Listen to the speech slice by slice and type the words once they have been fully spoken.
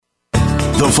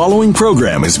The following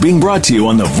program is being brought to you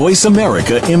on the Voice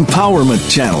America Empowerment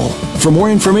Channel. For more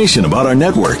information about our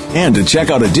network and to check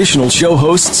out additional show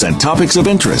hosts and topics of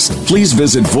interest, please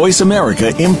visit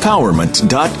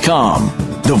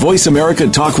voiceamericaempowerment.com. The Voice America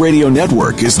Talk Radio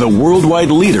Network is the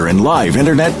worldwide leader in live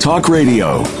Internet talk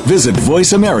radio. Visit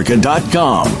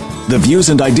voiceamerica.com. The views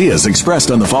and ideas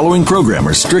expressed on the following program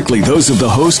are strictly those of the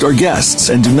host or guests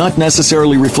and do not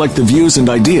necessarily reflect the views and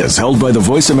ideas held by the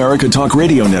Voice America Talk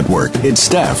Radio Network, its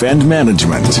staff, and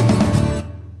management.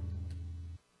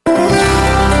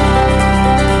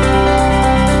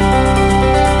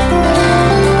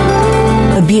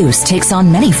 Abuse takes on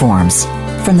many forms,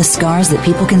 from the scars that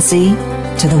people can see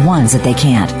to the ones that they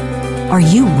can't. Are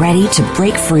you ready to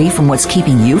break free from what's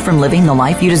keeping you from living the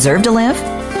life you deserve to live?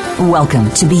 Welcome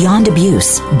to Beyond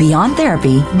Abuse, Beyond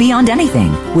Therapy, Beyond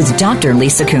Anything with Dr.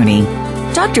 Lisa Cooney.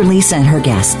 Dr. Lisa and her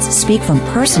guests speak from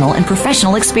personal and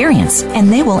professional experience,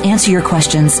 and they will answer your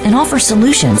questions and offer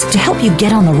solutions to help you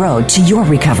get on the road to your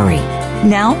recovery.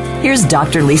 Now, here's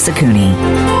Dr. Lisa Cooney.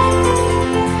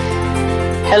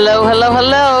 Hello, hello,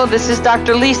 hello. This is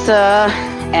Dr. Lisa,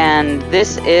 and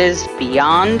this is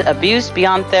Beyond Abuse,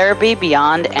 Beyond Therapy,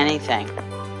 Beyond Anything.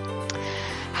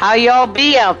 How y'all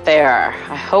be out there?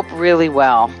 I hope really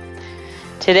well.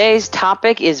 Today's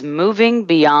topic is moving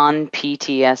beyond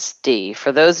PTSD.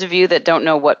 For those of you that don't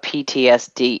know what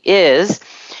PTSD is,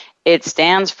 it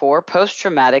stands for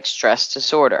post-traumatic stress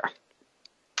disorder.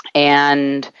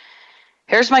 And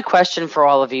here's my question for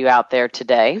all of you out there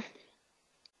today.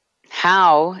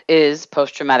 How is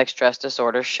post-traumatic stress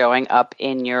disorder showing up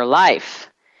in your life?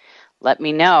 Let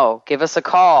me know. Give us a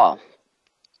call.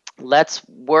 Let's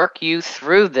work you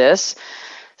through this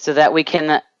so that we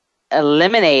can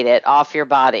eliminate it off your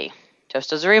body.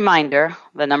 Just as a reminder,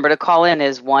 the number to call in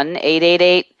is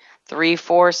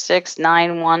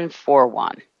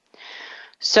 1-888-346-9141.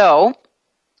 So,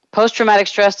 post-traumatic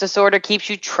stress disorder keeps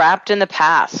you trapped in the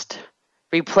past,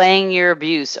 replaying your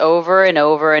abuse over and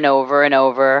over and over and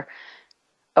over.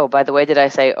 Oh, by the way, did I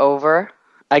say over?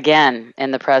 Again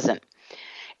in the present.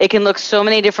 It can look so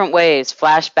many different ways: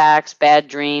 flashbacks, bad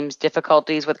dreams,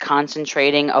 difficulties with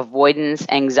concentrating, avoidance,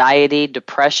 anxiety,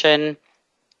 depression,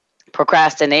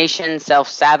 procrastination,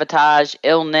 self-sabotage,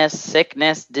 illness,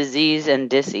 sickness, disease, and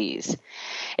dis-ease.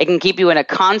 It can keep you in a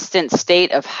constant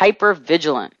state of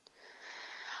hypervigilance,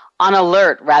 on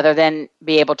alert rather than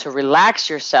be able to relax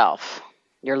yourself,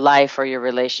 your life, or your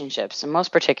relationships, and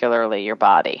most particularly your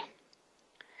body.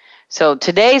 So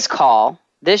today's call,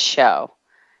 this show,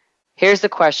 here's the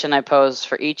question I pose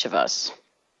for each of us.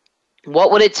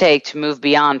 What would it take to move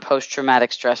beyond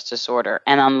post-traumatic stress disorder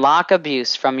and unlock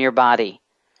abuse from your body,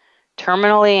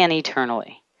 terminally and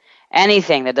eternally?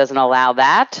 Anything that doesn't allow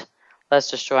that, let's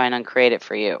destroy and uncreate it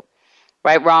for you.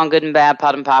 Right, wrong, good and bad,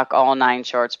 pot and pock, all 9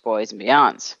 shorts, boys and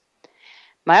beyonds.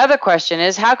 My other question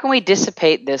is, how can we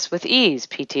dissipate this with ease,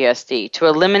 PTSD, to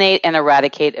eliminate and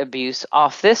eradicate abuse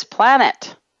off this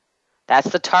planet? That's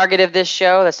the target of this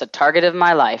show. That's the target of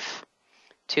my life.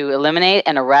 To eliminate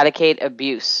and eradicate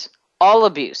abuse, all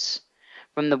abuse,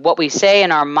 from what we say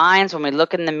in our minds when we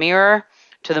look in the mirror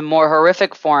to the more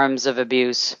horrific forms of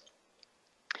abuse,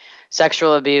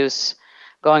 sexual abuse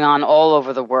going on all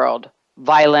over the world,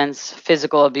 violence,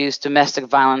 physical abuse, domestic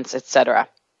violence, etc.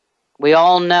 We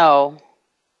all know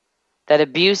that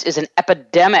abuse is an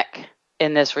epidemic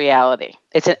in this reality.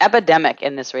 It's an epidemic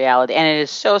in this reality, and it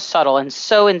is so subtle and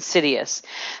so insidious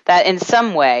that in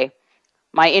some way,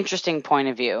 my interesting point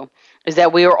of view is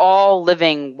that we are all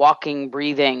living, walking,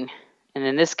 breathing, and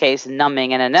in this case,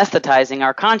 numbing and anesthetizing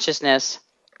our consciousness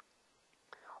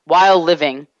while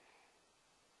living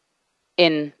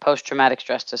in post-traumatic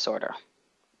stress disorder.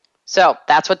 So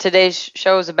that's what today's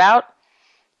show is about.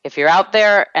 If you're out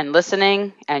there and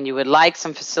listening and you would like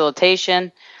some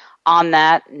facilitation on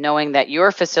that, knowing that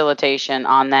your facilitation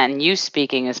on that and you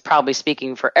speaking is probably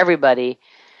speaking for everybody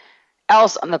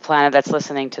else on the planet that's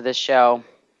listening to this show,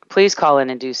 please call in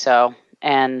and do so.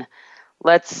 And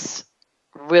let's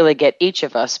really get each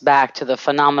of us back to the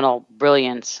phenomenal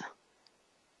brilliance,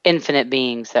 infinite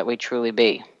beings that we truly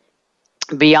be.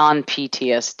 Beyond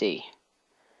PTSD.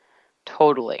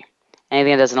 Totally.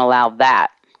 Anything that doesn't allow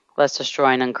that, let's destroy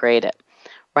and uncreate it.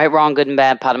 Right, wrong, good and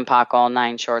bad, pot and pock, all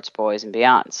 9 shorts, boys and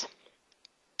beyonds.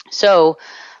 So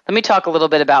let me talk a little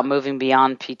bit about moving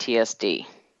beyond PTSD.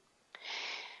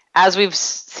 As we've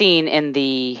seen in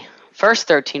the first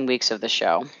 13 weeks of the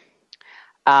show,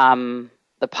 the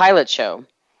pilot show,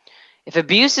 if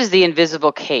abuse is the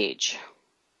invisible cage,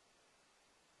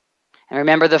 and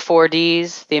remember the 4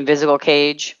 Ds, the invisible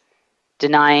cage,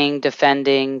 denying,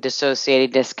 defending, dissociating,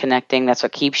 disconnecting. That's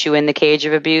what keeps you in the cage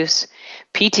of abuse.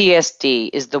 PTSD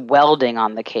is the welding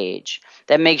on the cage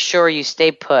that makes sure you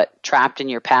stay put, trapped in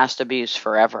your past abuse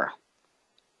forever.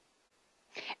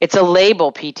 It's a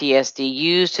label, PTSD,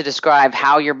 used to describe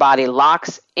how your body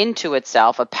locks into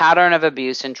itself a pattern of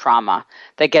abuse and trauma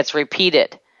that gets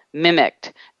repeated,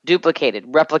 mimicked, duplicated,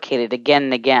 replicated again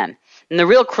and again. And the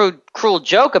real cruel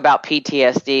joke about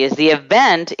PTSD is the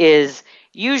event is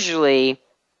usually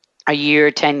a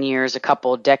year, 10 years, a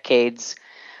couple of decades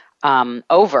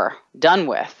over, done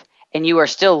with, and you are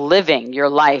still living your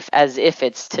life as if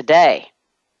it's today.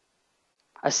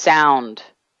 A sound,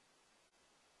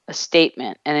 a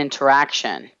statement, an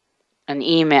interaction, an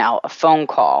email, a phone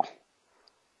call.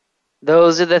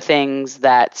 Those are the things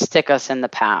that stick us in the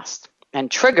past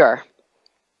and trigger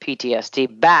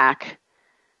PTSD back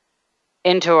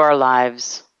into our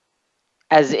lives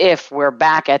as if we're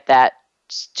back at that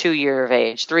 2-year of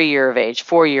age, 3-year of age,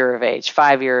 4-year of age,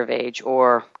 5-year of age,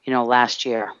 or, last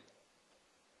year.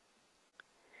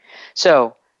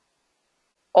 So,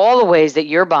 all the ways that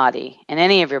your body and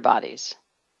any of your bodies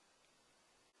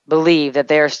believe that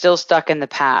they are still stuck in the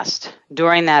past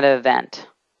during that event,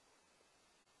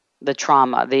 the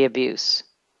trauma, the abuse.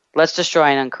 Let's destroy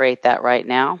and uncreate that right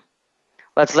now.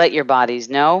 Let's let your bodies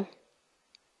know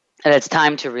that it's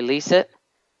time to release it.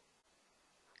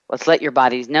 Let's let your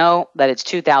bodies know that it's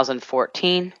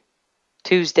 2014,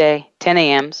 Tuesday, 10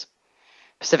 a.m.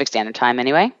 Pacific Standard Time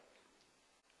anyway.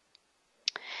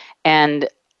 And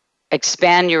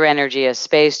expand your energy as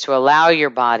space to allow your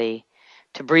body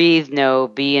to breathe, know,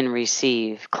 be, and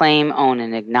receive, claim, own,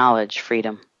 and acknowledge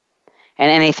freedom. And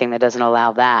anything that doesn't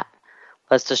allow that,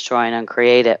 let's destroy and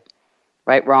uncreate it.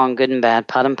 Right, wrong, good and bad,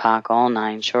 put and pock, all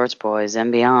 9 shorts, boys,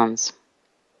 and beyonds.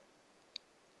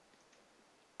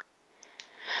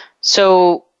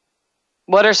 So,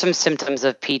 what are some symptoms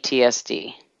of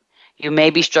PTSD? You may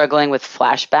be struggling with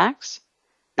flashbacks,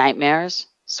 nightmares,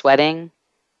 sweating,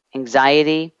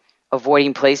 anxiety,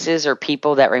 avoiding places or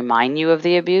people that remind you of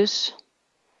the abuse.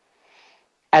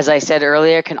 As I said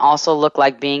earlier, it can also look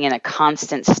like being in a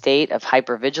constant state of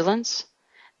hypervigilance,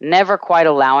 never quite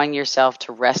allowing yourself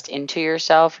to rest into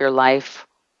yourself, your life,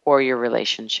 or your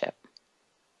relationship.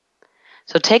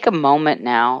 So take a moment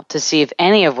now to see if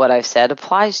any of what I've said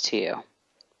applies to you.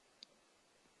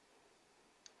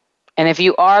 And if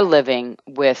you are living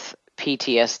with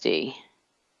PTSD,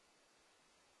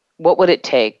 what would it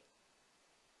take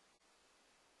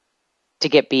to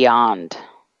get beyond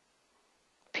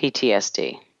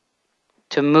PTSD,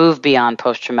 to move beyond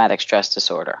post-traumatic stress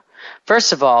disorder?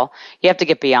 First of all, you have to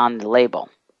get beyond the label.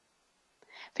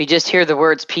 If you just hear the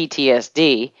words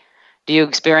PTSD, do you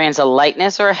experience a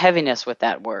lightness or a heaviness with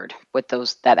that word, with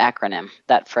that acronym,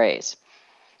 that phrase?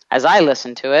 As I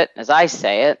listen to it, as I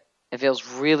say it, it feels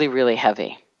really, really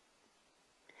heavy.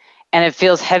 And it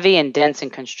feels heavy and dense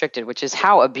and constricted, which is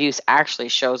how abuse actually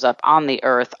shows up on the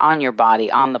earth, on your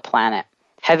body, on the planet.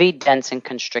 Heavy, dense, and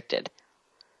constricted.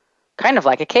 Kind of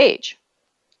like a cage.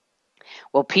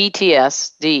 Well,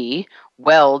 PTSD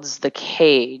welds the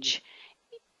cage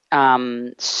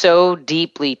so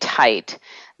deeply tight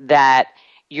that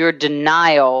your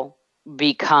denial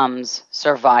becomes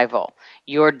survival.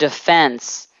 Your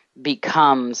defense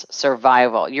becomes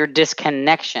survival. Your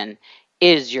disconnection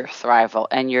is your thrival,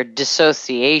 and your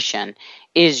dissociation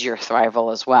is your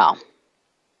thrival as well.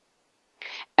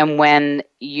 And when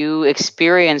you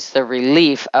experience the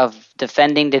relief of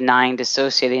defending, denying,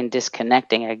 dissociating, and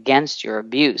disconnecting against your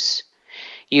abuse,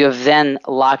 you have then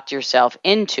locked yourself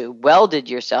into, welded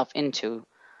yourself into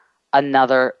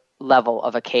another level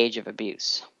of a cage of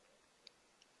abuse.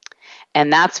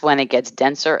 And that's when it gets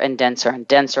denser and denser and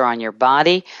denser on your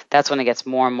body. That's when it gets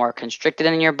more and more constricted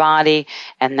in your body.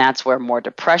 And that's where more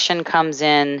depression comes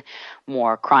in,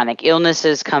 more chronic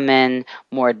illnesses come in,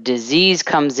 more disease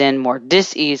comes in, more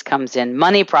dis-ease comes in,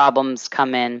 money problems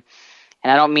come in.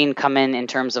 And I don't mean come in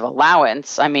terms of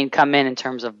allowance. I mean come in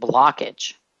terms of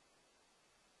blockage.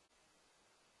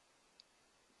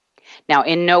 Now,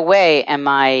 in no way am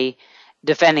I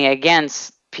defending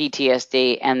against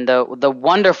PTSD and the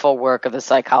wonderful work of the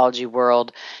psychology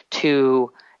world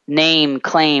to name,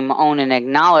 claim, own, and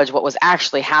acknowledge what was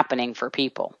actually happening for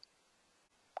people.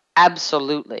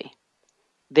 Absolutely.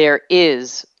 There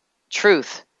is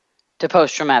truth to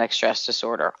post-traumatic stress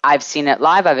disorder. I've seen it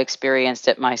live. I've experienced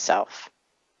it myself.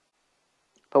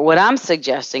 But what I'm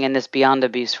suggesting in this Beyond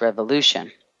Abuse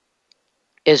revolution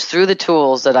is through the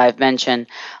tools that I've mentioned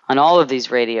on all of these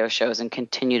radio shows and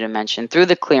continue to mention, through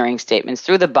the clearing statements,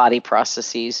 through the body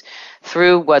processes,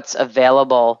 through what's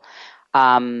available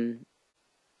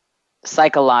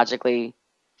psychologically,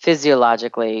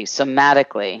 physiologically,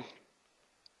 somatically,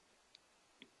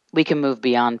 we can move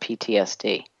beyond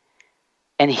PTSD.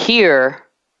 And here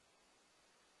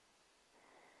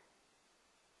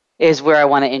is where I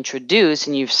want to introduce,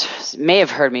 and you may have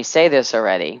heard me say this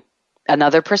already,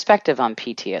 another perspective on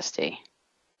PTSD.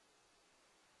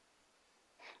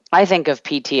 I think of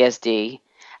PTSD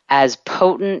as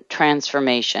potent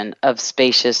transformation of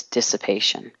spacious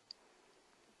dissipation.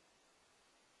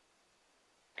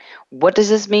 What does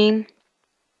this mean?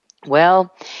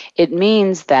 Well, it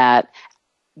means that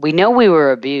we know we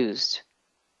were abused.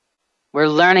 We're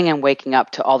learning and waking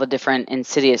up to all the different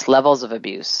insidious levels of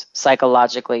abuse,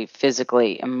 psychologically,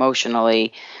 physically,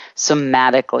 emotionally,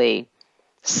 somatically,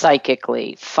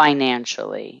 psychically,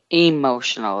 financially,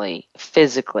 emotionally,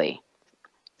 physically,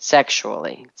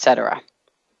 sexually, etc.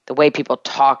 The way people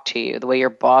talk to you, the way your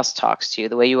boss talks to you,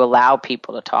 the way you allow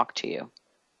people to talk to you,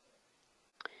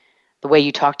 the way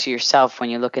you talk to yourself when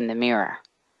you look in the mirror.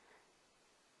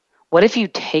 What if you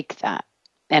take that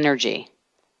energy,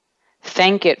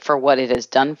 thank it for what it has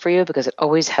done for you, because it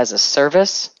always has a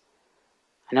service.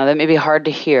 I know that may be hard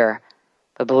to hear,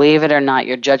 but believe it or not,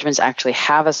 your judgments actually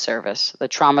have a service. The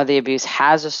trauma, the abuse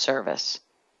has a service.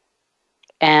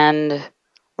 And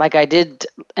like I did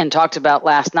and talked about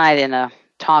last night in a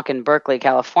talk in Berkeley,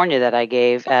 California that I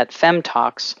gave at Fem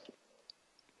Talks,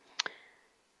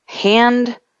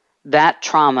 hand that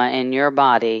trauma in your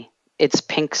body its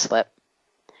pink slip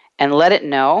and let it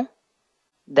know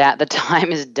that the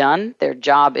time is done, their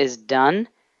job is done.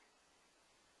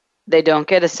 They don't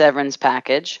get a severance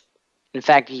package. In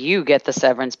fact, you get the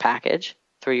severance package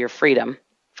through your freedom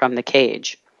from the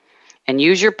cage. And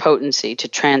use your potency to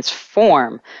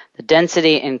transform the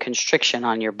density and constriction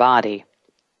on your body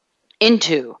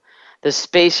into the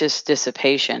spacious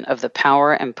dissipation of the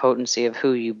power and potency of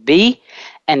who you be,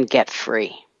 and get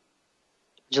free.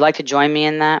 Would you like to join me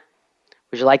in that?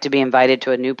 Would you like to be invited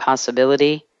to a new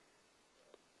possibility?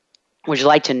 Would you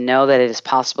like to know that it is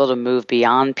possible to move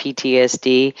beyond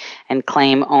PTSD and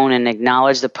claim, own, and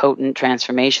acknowledge the potent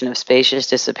transformation of spacious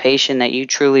dissipation that you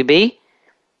truly be?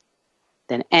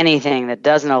 Then anything that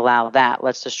doesn't allow that,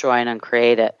 let's destroy and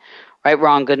uncreate it. Right,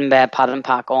 wrong, good and bad, pot and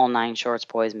pock, all 9 shorts,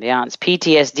 boys and beyonds.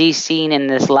 PTSD seen in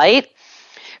this light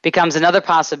becomes another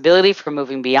possibility for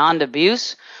moving beyond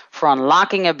abuse, for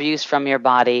unlocking abuse from your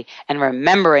body and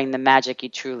remembering the magic you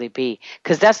truly be.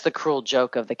 Because that's the cruel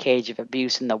joke of the cage of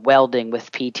abuse and the welding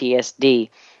with PTSD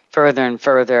further and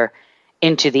further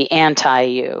into the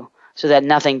anti-you so that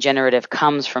nothing generative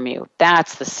comes from you.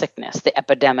 That's the sickness, the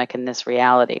epidemic in this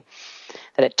reality.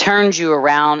 That it turns you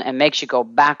around and makes you go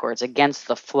backwards against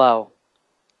the flow.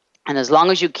 And as long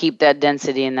as you keep that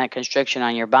density and that constriction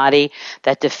on your body,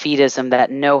 that defeatism, that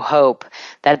no hope,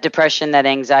 that depression, that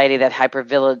anxiety, that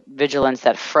hypervigilance,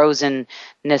 that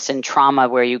frozenness and trauma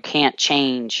where you can't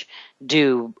change,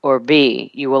 do, or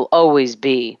be, you will always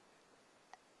be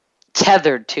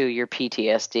tethered to your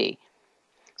PTSD.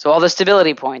 So all the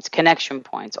stability points, connection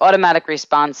points, automatic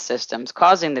response systems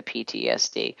causing the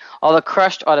PTSD, all the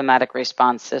crushed automatic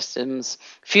response systems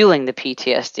fueling the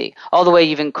PTSD, all the way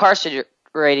you've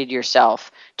incarcerated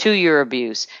yourself to your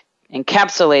abuse,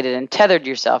 encapsulated and tethered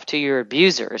yourself to your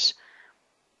abusers.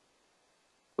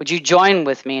 Would you join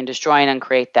with me in destroy and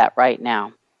uncreate that right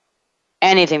now?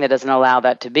 Anything that doesn't allow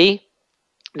that to be,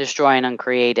 destroy and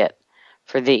uncreate it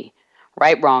for thee.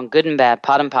 Right, wrong, good and bad,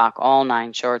 pot and pock, all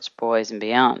 9 shorts, boys and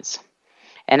beyonds.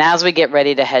 And as we get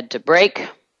ready to head to break,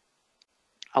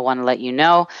 I want to let you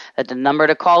know that the number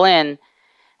to call in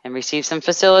and receive some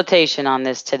facilitation on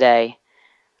this today,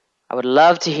 I would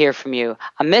love to hear from you.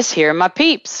 I miss hearing my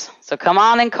peeps. So come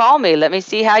on and call me. Let me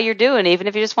see how you're doing, even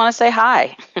if you just want to say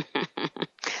hi.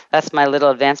 That's my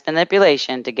little advanced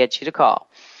manipulation to get you to call.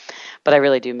 But I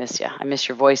really do miss you. I miss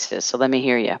your voices, so let me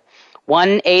hear you.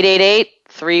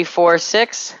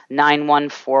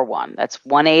 1-888-346-9141. That's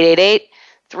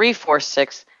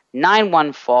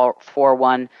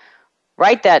 1-888-346-9141.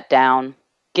 Write that down.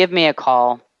 Give me a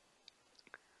call.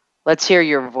 Let's hear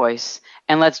your voice.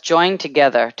 And let's join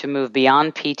together to move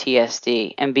beyond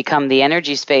PTSD and become the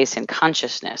energy, space, and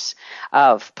consciousness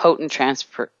of potent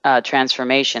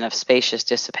transformation of spacious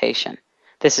dissipation.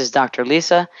 This is Dr.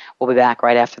 Lisa. We'll be back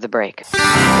right after the break.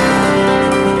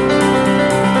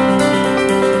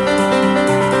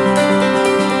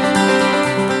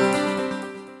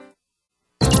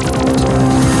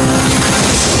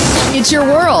 It's your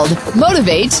world.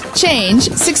 Motivate, change,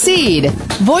 succeed.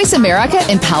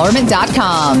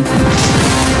 VoiceAmericaEmpowerment.com.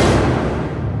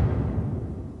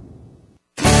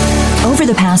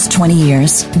 Over the past 20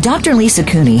 years, Dr. Lisa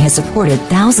Cooney has supported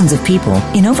thousands of people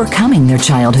in overcoming their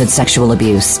childhood sexual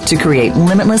abuse to create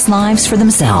limitless lives for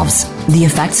themselves. The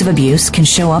effects of abuse can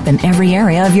show up in every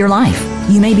area of your life.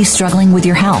 You may be struggling with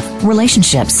your health,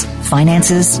 relationships,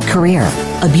 finances, career.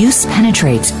 Abuse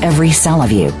penetrates every cell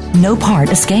of you. No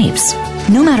part escapes.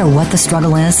 No matter what the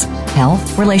struggle is,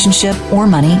 health, relationship, or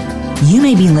money, you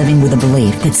may be living with a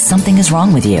belief that something is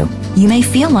wrong with you. You may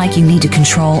feel like you need to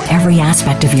control every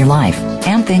aspect of your life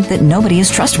and think that nobody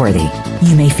is trustworthy.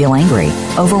 You may feel angry,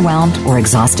 overwhelmed, or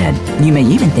exhausted. You may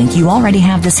even think you already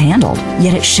have this handled,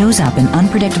 yet it shows up in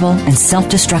unpredictable and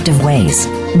self-destructive ways.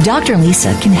 Dr.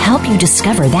 Lisa can help you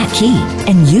discover that key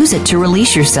and use it to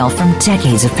release yourself from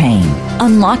decades of pain.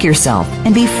 Unlock yourself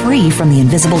and be free from the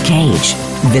invisible cage.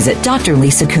 Visit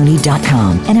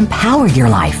drlisacooney.com and empower your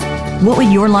life. What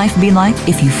would your life be like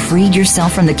if you freed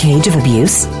yourself from the cage of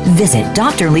abuse? Visit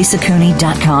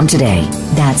drlisacooney.com today.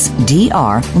 That's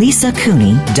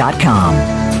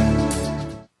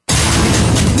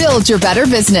drlisacooney.com. Build your better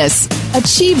business.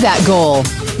 Achieve that goal.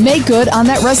 Make good on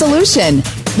that resolution.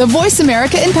 The Voice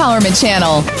America Empowerment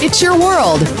Channel. It's your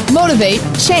world. Motivate,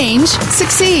 change,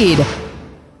 succeed.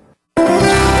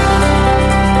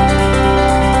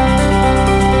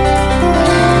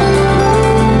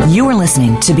 You are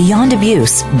listening to Beyond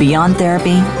Abuse, Beyond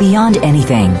Therapy, Beyond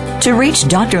Anything. To reach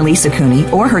Dr. Lisa Cooney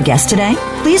or her guest today,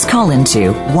 please call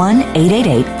into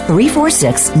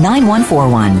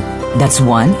 1-888-346-9141. That's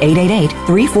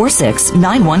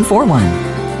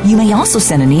 1-888-346-9141. You may also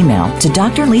send an email to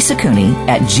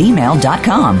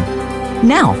drlisacooney@gmail.com.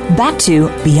 Now, back to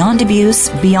Beyond Abuse,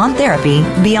 Beyond Therapy,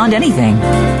 Beyond Anything.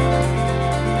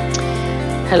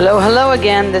 Hello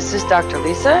again. This is Dr.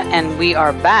 Lisa, and we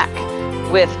are back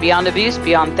with Beyond Abuse,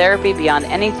 Beyond Therapy, Beyond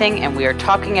Anything, and we are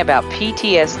talking about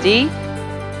PTSD,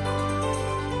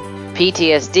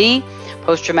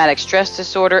 post-traumatic stress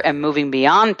disorder, and moving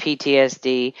beyond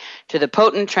PTSD to the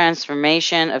potent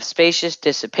transformation of spacious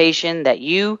dissipation that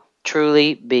you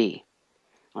truly be.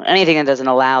 Anything that doesn't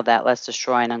allow that, let's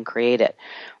destroy and uncreate it.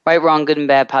 Right, wrong, good and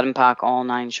bad, pot and pock, all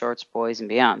nine shorts, boys, and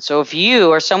beyond. So if you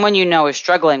or someone you know is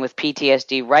struggling with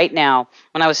PTSD right now,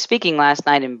 when I was speaking last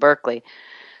night in Berkeley,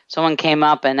 someone came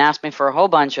up and asked me for a whole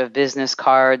bunch of business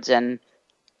cards and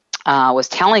was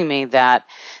telling me that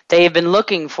they have been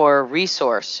looking for a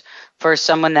resource for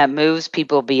someone that moves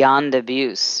people beyond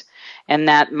abuse. And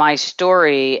that my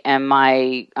story and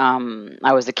I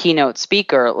was the keynote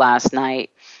speaker last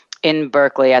night in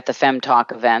Berkeley at the Femme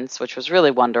Talk events, which was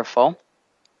really wonderful.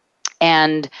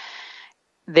 And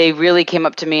they really came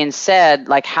up to me and said,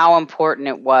 like, how important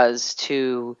it was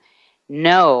to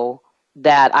know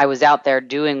that I was out there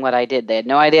doing what I did. They had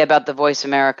no idea about the Voice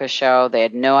America show. They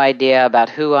had no idea about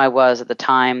who I was at the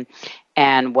time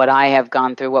and what I have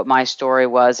gone through, what my story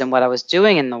was, and what I was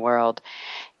doing in the world.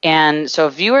 And so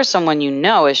if you or someone you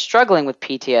know is struggling with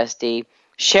PTSD,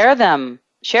 share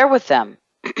with them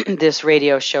this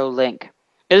radio show link.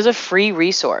 It is a free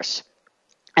resource.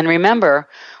 And remember,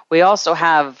 we also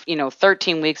have,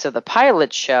 13 weeks of the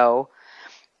pilot show,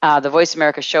 the Voice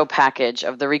America show package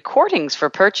of the recordings for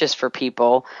purchase for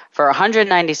people for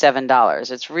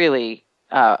 $197. It's really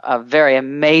a very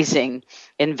amazing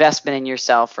investment in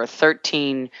yourself for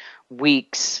 13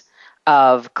 weeks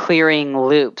of clearing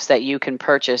loops that you can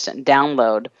purchase and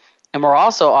download. And we're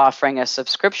also offering a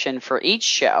subscription for each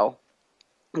show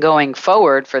going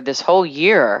forward for this whole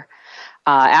year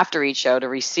after each show to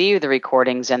receive the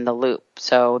recordings and the loop.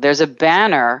 So there's a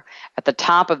banner at the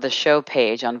top of the show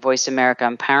page on Voice America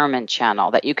Empowerment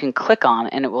Channel that you can click on,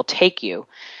 and it will take you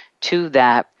to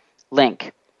that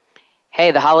link.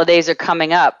 Hey, the holidays are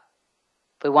coming up.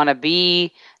 We want to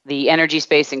be the energy,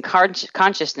 space, and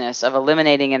consciousness of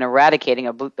eliminating and eradicating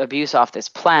abuse off this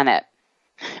planet.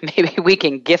 Maybe we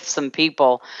can gift some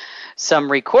people some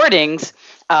recordings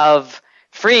of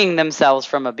freeing themselves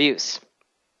from abuse.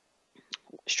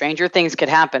 Stranger things could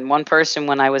happen. One person,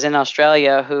 when I was in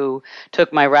Australia, who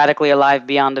took my Radically Alive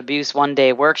Beyond Abuse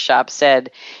one-day workshop said,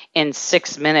 in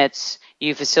 6 minutes,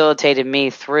 you facilitated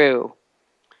me through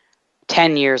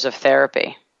 10 years of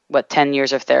therapy, what 10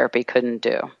 years of therapy couldn't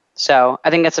do. So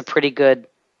I think that's a pretty good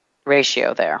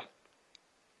ratio there.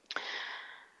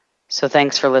 So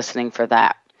thanks for listening for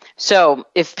that. So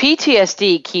if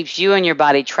PTSD keeps you and your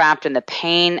body trapped in the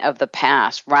pain of the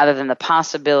past rather than the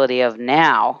possibility of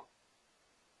now,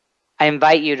 I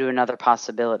invite you to another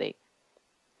possibility.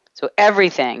 So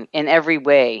everything, in every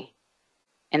way,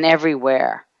 and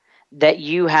everywhere, that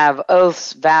you have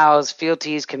oaths, vows,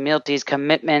 fealties, communities,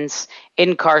 commitments,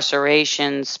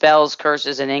 incarcerations, spells,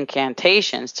 curses, and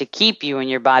incantations to keep you and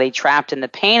your body trapped in the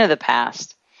pain of the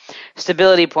past,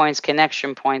 stability points,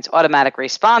 connection points, automatic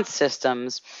response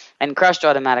systems, and crushed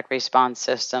automatic response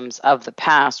systems of the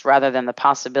past rather than the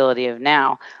possibility of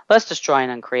now. Let's destroy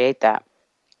and uncreate that.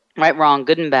 Right, wrong,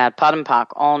 good and bad, pot and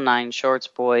pock, all 9 shorts,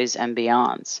 boys, and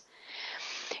beyonds.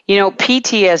 You know,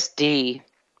 PTSD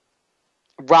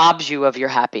robs you of your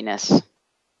happiness.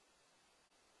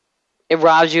 It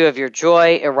robs you of your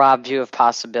joy. It robs you of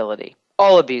possibility.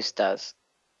 All abuse does.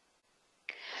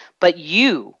 But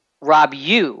you rob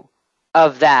you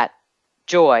of that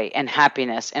joy and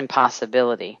happiness and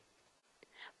possibility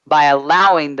by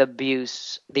allowing the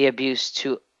abuse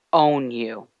to own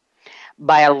you,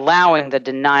 by allowing the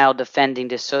denial, defending,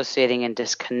 dissociating, and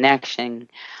disconnection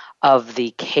of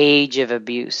the cage of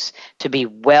abuse to be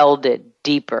welded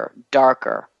deeper,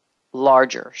 darker,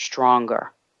 larger,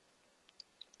 stronger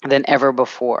than ever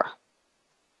before.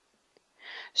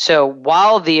 So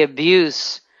while the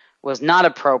abuse was not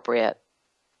appropriate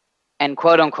and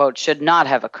quote unquote should not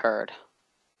have occurred,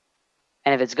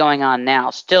 and if it's going on now,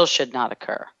 still should not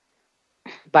occur,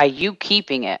 by you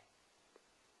keeping it,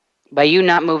 by you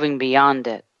not moving beyond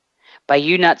it, by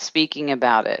you not speaking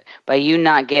about it, by you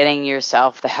not getting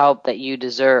yourself the help that you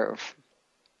deserve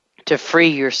to free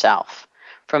yourself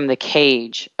from the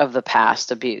cage of the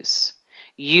past abuse,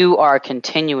 you are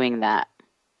continuing that.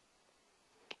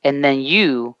 And then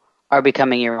you are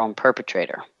becoming your own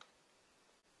perpetrator.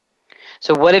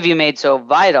 So what have you made so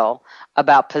vital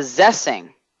about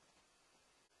possessing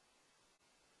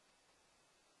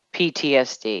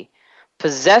PTSD,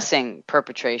 possessing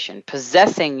perpetration,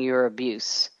 possessing your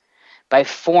abuse by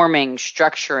forming,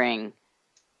 structuring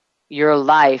your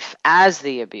life as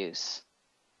the abuse,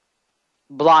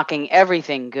 blocking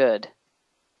everything good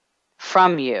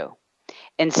from you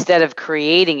instead of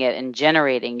creating it and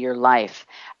generating your life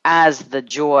as the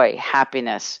joy,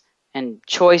 happiness, and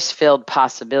choice-filled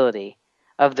possibility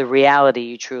of the reality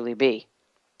you truly be.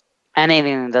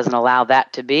 Anything that doesn't allow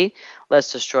that to be,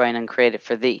 let's destroy and uncreate it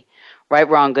for thee. Right,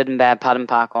 wrong, good and bad, pot and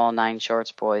pock, all 9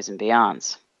 shorts, boys, and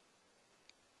beyonds.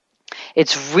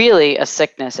 It's really a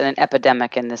sickness and an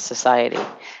epidemic in this society,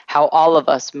 how all of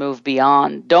us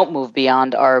don't move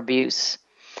beyond our abuse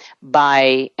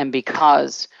by and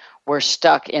because we're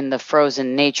stuck in the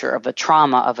frozen nature of the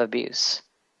trauma of abuse.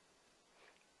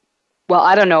 Well,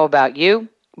 I don't know about you,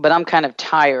 but I'm kind of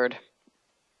tired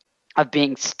of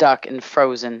being stuck and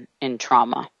frozen in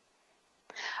trauma.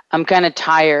 I'm kind of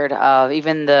tired of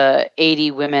even the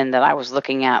 80 women that I was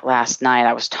looking at last night.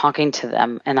 I was talking to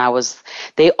them, and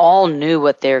they all knew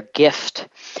what their gift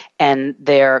and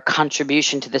their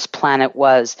contribution to this planet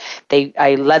was.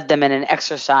 I led them in an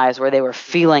exercise where they were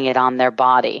feeling it on their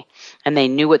body, and they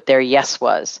knew what their yes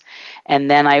was. And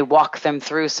then I walked them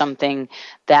through something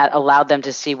that allowed them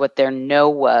to see what their no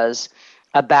was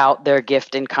about their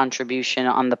gift and contribution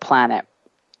on the planet,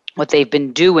 what they've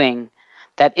been doing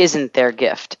that isn't their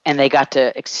gift. And they got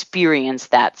to experience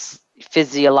that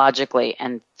physiologically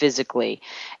and physically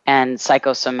and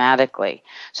psychosomatically.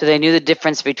 So they knew the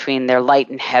difference between their light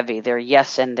and heavy, their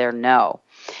yes and their no.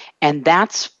 And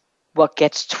that's what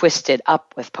gets twisted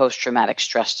up with post-traumatic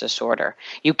stress disorder.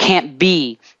 You can't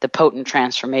be the potent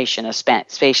transformation of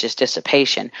spacious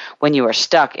dissipation when you are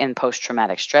stuck in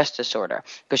post-traumatic stress disorder,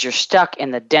 because you're stuck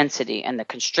in the density and the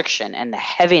constriction and the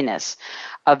heaviness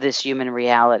of this human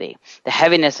reality. The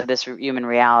heaviness of this human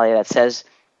reality that says,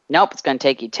 nope, it's going to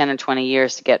take you 10 or 20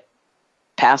 years to get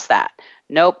past that.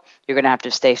 Nope, you're going to have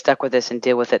to stay stuck with this and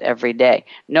deal with it every day.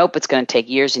 Nope, it's going to take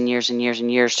years and years and years and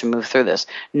years to move through this.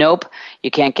 Nope, you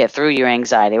can't get through your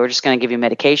anxiety. We're just going to give you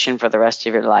medication for the rest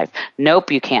of your life.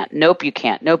 Nope, you can't. Nope, you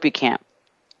can't. Nope, you can't.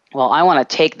 Well, I want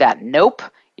to take that nope,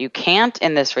 you can't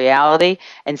in this reality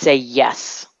and say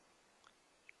yes.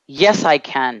 Yes, I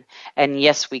can. And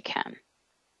yes, we can.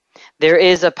 There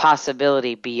is a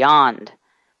possibility beyond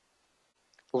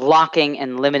locking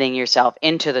and limiting yourself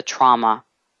into the trauma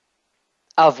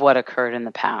of what occurred in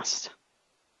the past.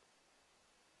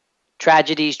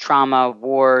 Tragedies, trauma,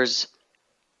 wars,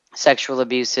 sexual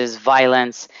abuses,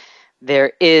 violence.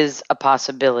 There is a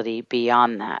possibility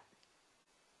beyond that.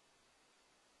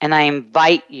 And I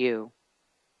invite you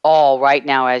all right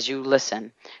now as you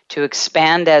listen to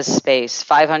expand as space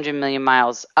 500 million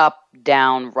miles up,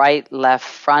 down, right, left,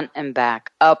 front, and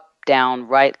back, up, down,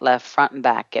 right, left, front, and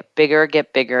back. Get bigger,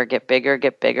 get bigger, get bigger,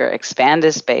 get bigger. Expand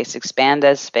as space, expand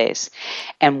as space.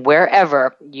 And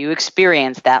wherever you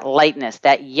experience that lightness,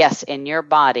 that yes in your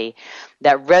body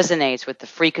that resonates with the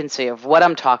frequency of what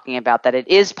I'm talking about, that it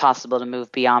is possible to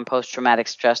move beyond post-traumatic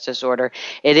stress disorder.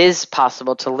 It is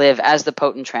possible to live as the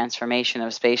potent transformation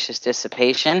of spacious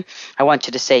dissipation. I want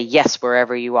you to say yes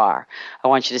wherever you are. I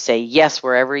want you to say yes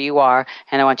wherever you are,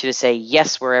 and I want you to say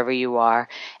yes wherever you are.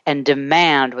 and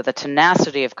demand with a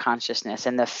tenacity of consciousness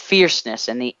and the fierceness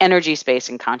and the energy, space,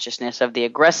 and consciousness of the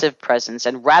aggressive presence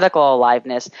and radical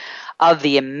aliveness of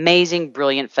the amazing,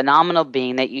 brilliant, phenomenal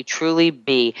being that you truly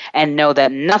be, and know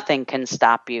that nothing can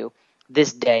stop you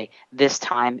this day, this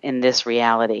time, in this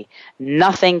reality.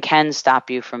 Nothing can stop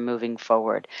you from moving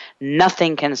forward.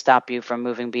 Nothing can stop you from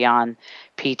moving beyond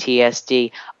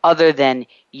PTSD other than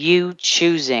you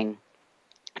choosing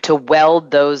to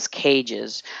weld those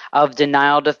cages of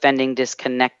denial, defending,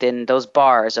 disconnecting, those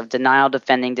bars of denial,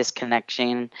 defending,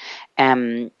 disconnection,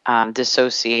 and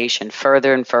dissociation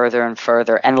further and further and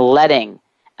further, and allowing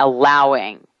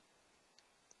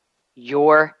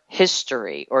your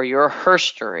history or your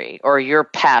herstory or your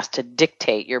past to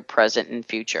dictate your present and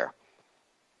future.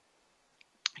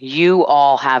 You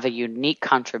all have a unique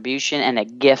contribution and a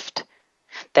gift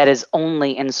that is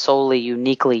only and solely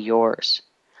uniquely yours.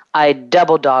 I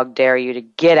double dog dare you to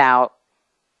get out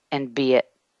and be it.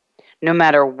 No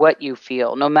matter what you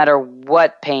feel, no matter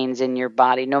what pain's in your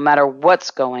body, no matter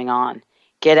what's going on,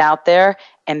 get out there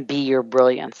and be your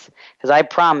brilliance. Because I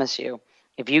promise you,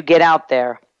 if you get out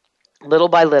there little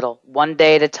by little, one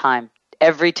day at a time,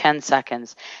 every 10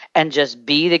 seconds, and just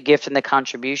be the gift and the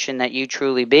contribution that you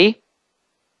truly be,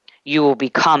 you will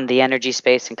become the energy,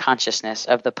 space, and consciousness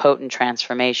of the potent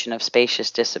transformation of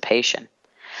spacious dissipation.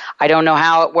 I don't know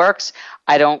how it works.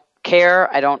 I don't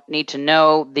care. I don't need to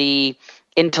know the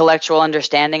intellectual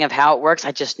understanding of how it works.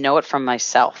 I just know it from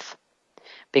myself,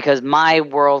 because my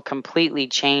world completely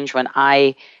changed when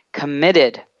I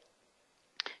committed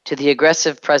to the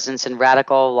aggressive presence and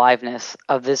radical aliveness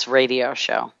of this radio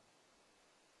show,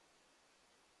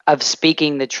 of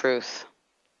speaking the truth,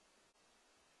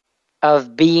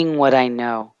 of being what I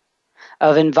know,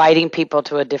 of inviting people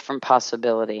to a different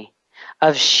possibility,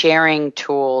 of sharing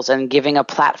tools and giving a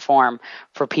platform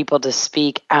for people to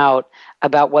speak out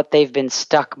about what they've been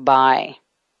stuck by.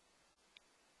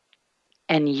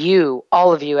 And you,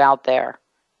 all of you out there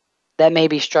that may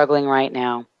be struggling right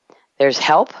now, there's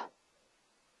help.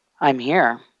 I'm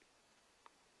here.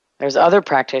 There's other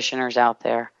practitioners out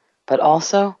there, but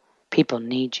also people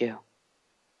need you.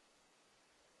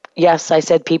 Yes, I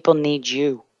said people need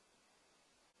you.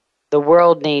 The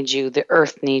world needs you. The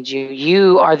earth needs you.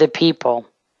 You are the people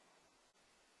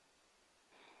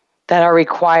that are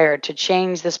required to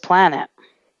change this planet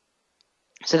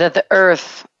so that the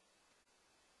earth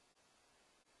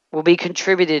will be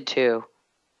contributed to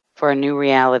for a new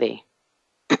reality.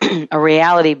 A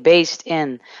reality based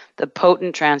in the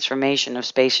potent transformation of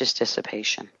spacious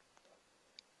dissipation.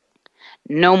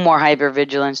 No more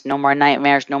hypervigilance, no more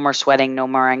nightmares, no more sweating, no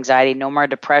more anxiety, no more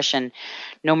depression,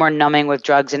 no more numbing with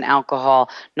drugs and alcohol,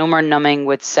 no more numbing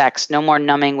with sex, no more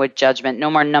numbing with judgment,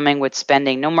 no more numbing with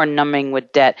spending, no more numbing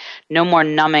with debt, no more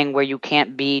numbing where you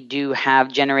can't be, do, have,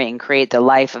 generate, and create the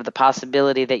life of the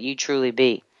possibility that you truly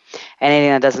be.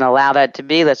 Anything that doesn't allow that to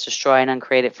be, let's destroy and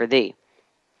uncreate it for thee.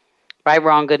 Right,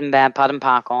 wrong, good and bad, pot and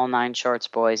pock, all 9 shorts,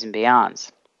 boys and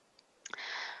beyonds.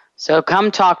 So come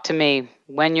talk to me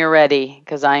when you're ready,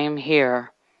 because I am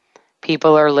here.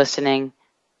 People are listening.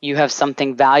 You have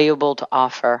something valuable to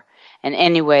offer. And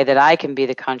any way that I can be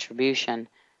the contribution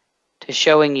to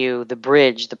showing you the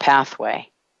bridge, the pathway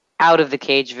out of the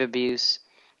cage of abuse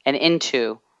and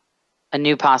into a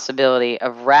new possibility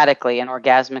of radically and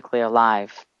orgasmically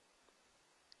alive,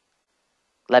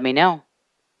 let me know.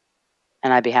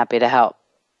 And I'd be happy to help.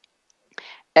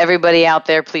 Everybody out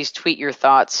there, please tweet your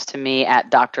thoughts to me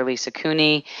at Dr. Lisa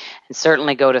Cooney, and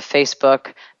certainly go to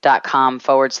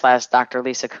facebook.com/Dr.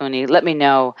 Lisa Cooney. Let me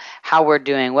know how we're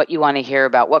doing, what you want to hear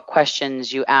about, what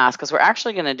questions you ask, because we're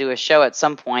actually going to do a show at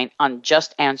some point on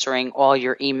just answering all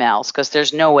your emails, because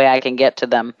there's no way I can get to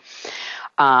them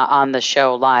on the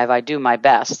show live. I do my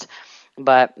best,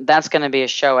 but that's going to be a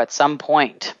show at some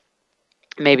point.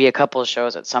 Maybe a couple of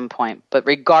shows at some point. But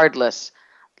regardless,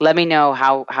 let me know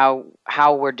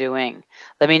how we're doing.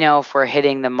 Let me know if we're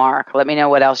hitting the mark. Let me know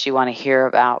what else you want to hear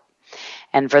about.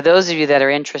 And for those of you that are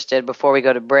interested, before we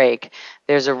go to break,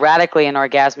 there's a Radically and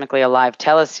Orgasmically Alive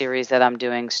teleseries that I'm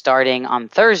doing starting on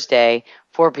Thursday,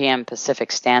 4 p.m.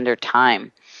 Pacific Standard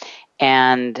Time.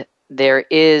 And there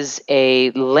is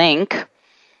a link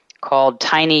called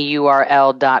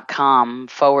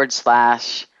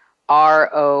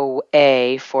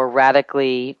tinyurl.com/ROA for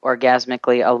Radically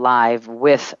Orgasmically Alive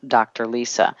with Dr.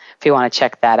 Lisa, if you want to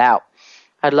check that out.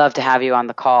 I'd love to have you on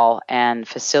the call and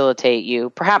facilitate you,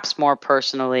 perhaps more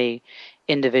personally,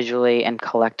 individually, and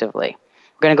collectively.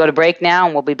 We're going to go to break now,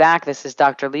 and we'll be back. This is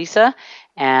Dr. Lisa,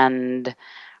 and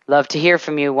love to hear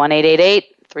from you.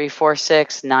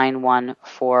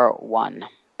 1-888-346-9141.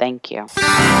 Thank you.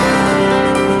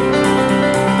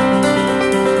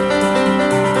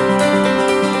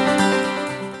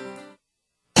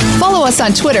 Follow us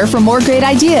on Twitter for more great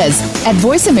ideas at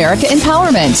Voice America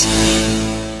Empowerment.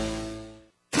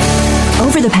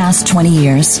 Over the past 20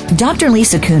 years, Dr.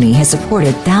 Lisa Cooney has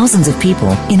supported thousands of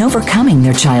people in overcoming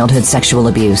their childhood sexual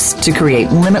abuse to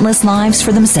create limitless lives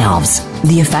for themselves.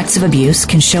 The effects of abuse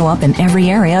can show up in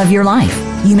every area of your life.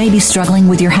 You may be struggling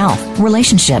with your health,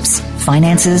 relationships,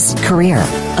 finances, career.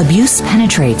 Abuse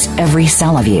penetrates every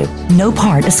cell of you. No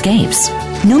part escapes.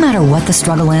 No matter what the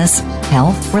struggle is,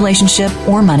 health, relationship,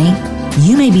 or money,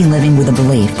 you may be living with a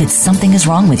belief that something is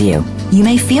wrong with you. You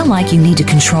may feel like you need to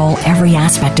control every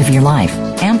aspect of your life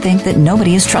and think that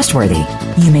nobody is trustworthy.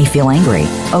 You may feel angry,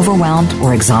 overwhelmed,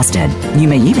 or exhausted. You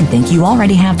may even think you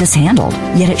already have this handled,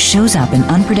 yet it shows up in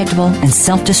unpredictable and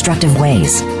self-destructive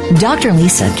ways. Dr.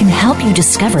 Lisa can help you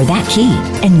discover that key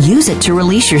and use it to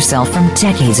release yourself from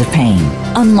decades of pain.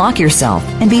 Unlock yourself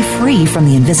and be free from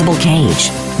the invisible cage.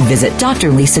 Visit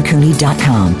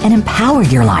drlisacooney.com and empower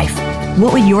your life.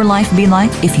 What would your life be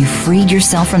like if you freed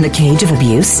yourself from the cage of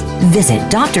abuse? Visit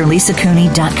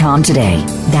drlisacooney.com today.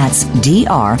 That's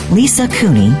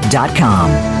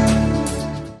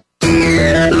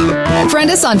drlisacooney.com. Friend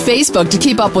us on Facebook to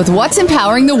keep up with what's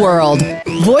empowering the world.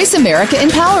 Voice America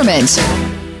Empowerment.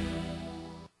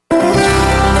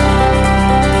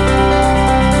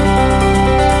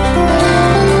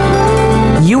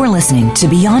 You are listening to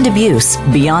Beyond Abuse,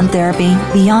 Beyond Therapy,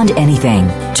 Beyond Anything.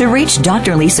 To reach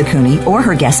Dr. Lisa Cooney or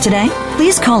her guest today,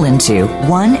 please call into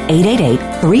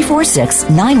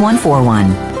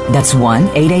 1-888-346-9141. That's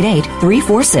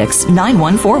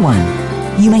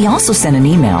 1-888-346-9141. You may also send an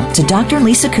email to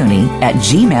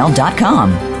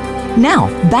drlisacooney@gmail.com. Now,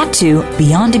 back to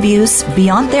Beyond Abuse,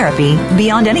 Beyond Therapy,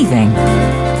 Beyond Anything.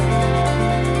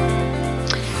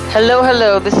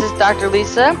 Hello. This is Dr.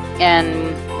 Lisa, and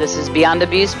this is Beyond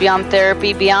Abuse, Beyond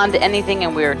Therapy, Beyond Anything,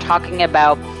 and we're talking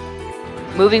about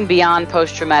moving beyond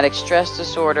post-traumatic stress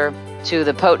disorder to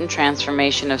the potent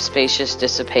transformation of spacious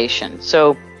dissipation.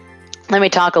 So let me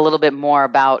talk a little bit more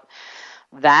about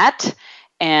that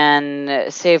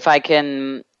and see if I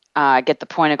can get the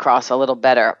point across a little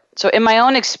better. So in my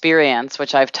own experience,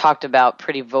 which I've talked about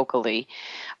pretty vocally,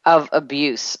 of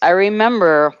abuse, I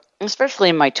remember, especially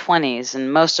in my 20s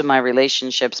and most of my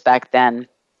relationships back then,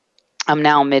 I'm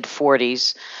now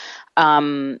mid-40s,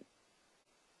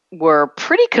 were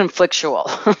pretty conflictual,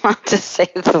 to say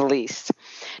the least.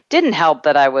 Didn't help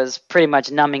that I was pretty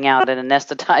much numbing out and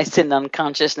anesthetized in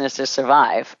unconsciousness to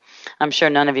survive. I'm sure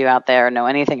none of you out there know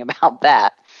anything about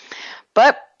that.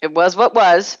 But it was what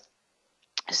was.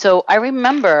 So I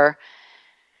remember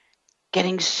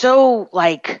getting so,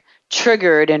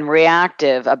 triggered and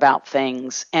reactive about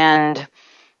things and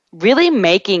really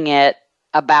making it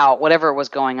about whatever was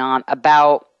going on,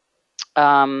 about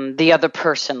the other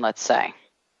person, let's say.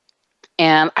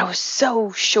 And I was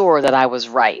so sure that I was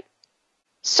right.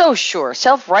 So sure,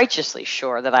 self-righteously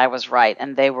sure that I was right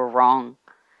and they were wrong.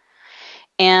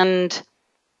 And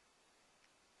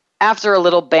after a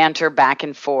little banter back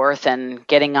and forth and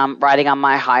riding on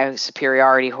my high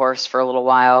superiority horse for a little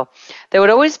while, there would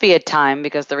always be a time,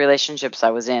 because the relationships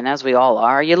I was in, as we all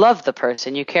are, you love the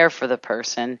person, you care for the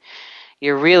person,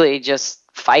 you're really just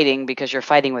fighting because you're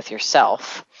fighting with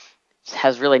yourself. It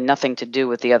has really nothing to do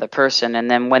with the other person. And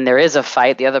then when there is a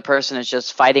fight, the other person is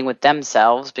just fighting with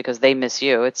themselves because they miss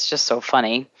you. It's just so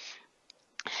funny.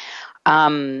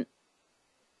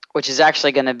 Which is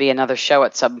actually going to be another show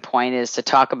at some point, is to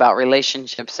talk about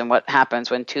relationships and what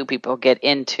happens when two people get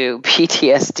into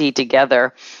PTSD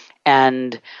together,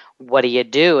 and what do you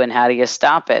do and how do you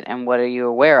stop it and what are you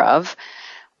aware of.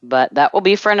 But that will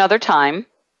be for another time.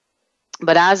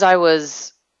 But as I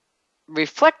was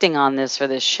reflecting on this for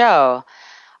this show,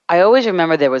 I always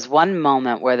remember there was one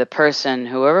moment where the person,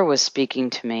 whoever was speaking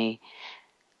to me,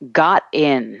 got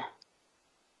in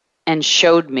and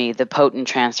showed me the potent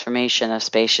transformation of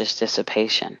spacious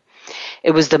dissipation. It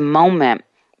was the moment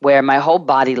where my whole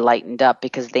body lightened up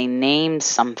because they named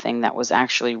something that was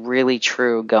actually really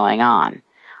true going on,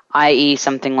 i.e.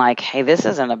 something like, hey, this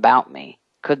isn't about me.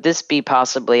 Could this be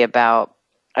possibly about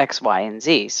X, Y, and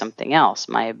Z, something else,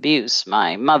 my abuse,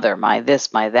 my mother, my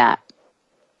this, my that.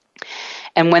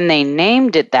 And when they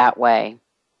named it that way,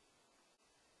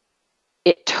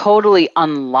 it totally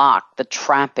unlocked the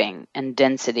trapping and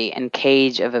density and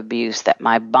cage of abuse that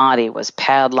my body was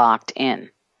padlocked in.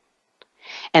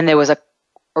 And there was a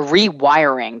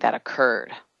rewiring that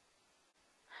occurred.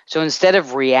 So instead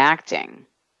of reacting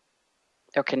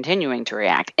or continuing to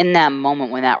react, in that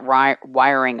moment when that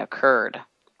rewiring occurred,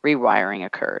 when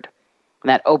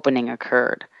that opening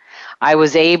occurred, I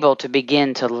was able to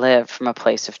begin to live from a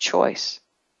place of choice,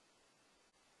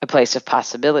 a place of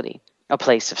possibility, a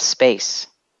place of space,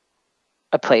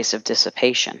 a place of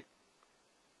dissipation,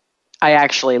 I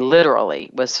actually literally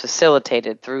was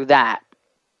facilitated through that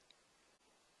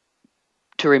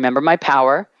to remember my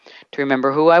power, to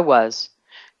remember who I was,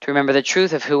 to remember the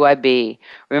truth of who I be,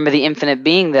 remember the infinite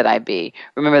being that I be,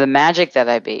 remember the magic that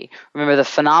I be, remember the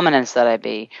phenomenons that I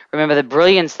be, remember the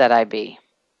brilliance that I be.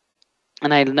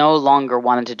 And I no longer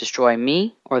wanted to destroy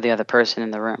me or the other person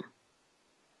in the room.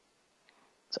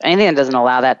 So anything that doesn't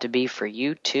allow that to be for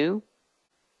you too,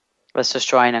 let's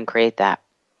destroy and uncreate that.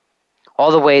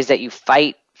 All the ways that you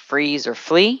fight, freeze, or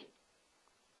flee,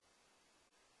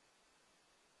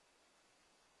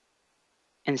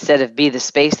 instead of be the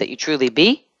space that you truly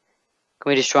be, can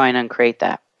we destroy and uncreate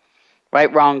that?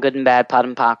 Right, wrong, good and bad, pot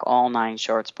and pock, all 9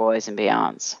 shorts, boys, and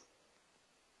beyonds.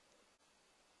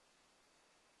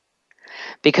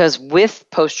 Because with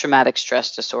post-traumatic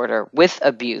stress disorder, with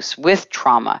abuse, with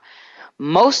trauma,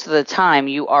 most of the time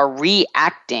you are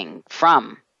reacting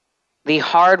from the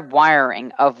hard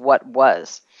wiring of what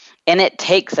was. And it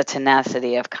takes a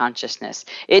tenacity of consciousness.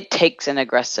 It takes an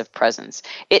aggressive presence.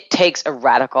 It takes a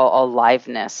radical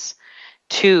aliveness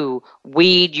to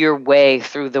weed your way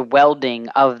through the welding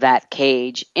of that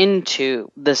cage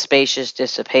into the spacious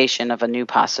dissipation of a new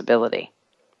possibility.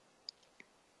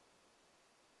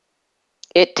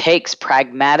 It takes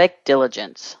pragmatic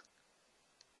diligence.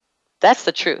 That's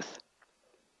the truth.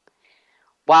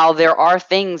 While there are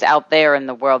things out there in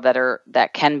the world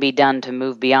that can be done to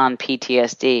move beyond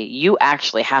PTSD, you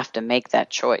actually have to make that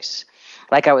choice.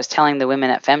 Like I was telling the women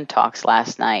at Femme Talks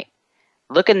last night,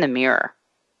 look in the mirror.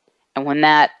 And when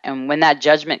that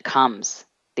judgment comes,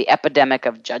 the epidemic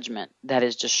of judgment that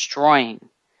is destroying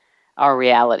our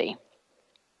reality,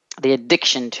 the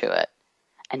addiction to it,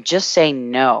 and just say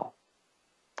no.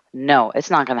 No, it's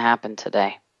not going to happen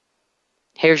today.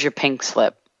 Here's your pink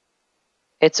slip.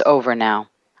 It's over now.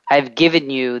 I've given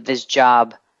you this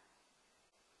job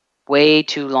way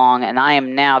too long, and I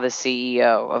am now the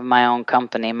CEO of my own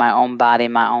company, my own body,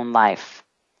 my own life.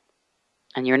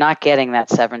 And you're not getting that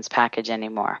severance package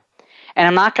anymore. And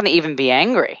I'm not going to even be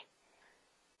angry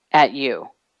at you.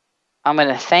 I'm going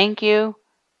to thank you,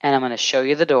 and I'm going to show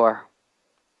you the door.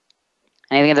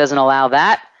 Anything that doesn't allow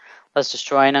that, let's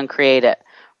destroy and uncreate it.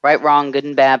 Right, wrong, good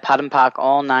and bad, pot and pock,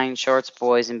 all 9 shorts,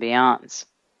 boys, and beyonds.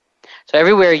 So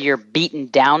everywhere your beaten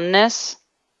downness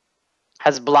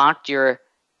has blocked your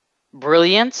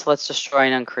brilliance, let's destroy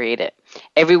and uncreate it.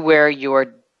 Everywhere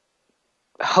your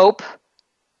hope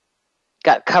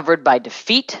got covered by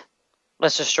defeat,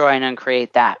 let's destroy and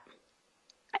uncreate that.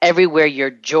 Everywhere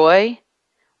your joy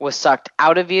was sucked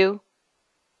out of you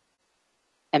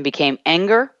and became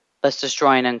anger, let's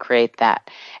destroy and uncreate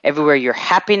that. Everywhere your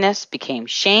happiness became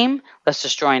shame, let's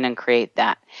destroy and uncreate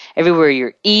that. Everywhere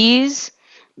your ease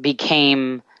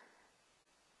became,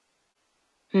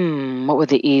 what would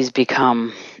the ease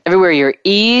become? Everywhere your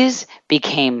ease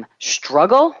became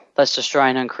struggle, let's destroy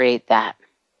and uncreate that.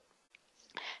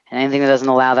 And anything that doesn't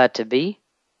allow that to be,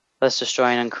 let's destroy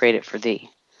and uncreate it for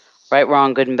thee. Right,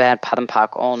 wrong, good and bad, pot and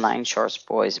pock, all 9 shorts,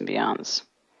 boys, and beyonds.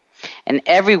 And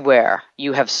everywhere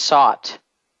you have sought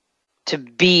to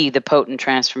be the potent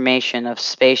transformation of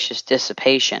spacious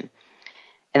dissipation,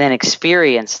 and then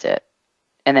experienced it,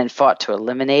 and then fought to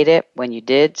eliminate it when you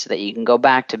did, so that you can go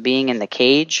back to being in the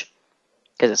cage,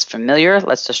 because it's familiar,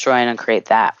 let's destroy and uncreate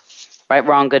that. Right,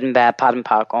 wrong, good and bad, pot and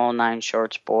pock, all 9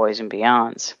 shorts, boys, and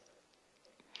beyonds.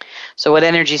 So what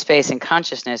energy, space, and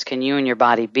consciousness can you and your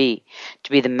body be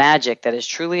to be the magic that is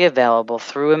truly available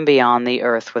through and beyond the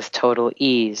earth with total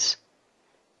ease?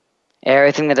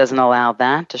 Everything that doesn't allow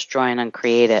that, destroy and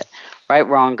uncreate it. Right,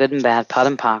 wrong, good and bad, pot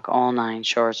and pock, all 9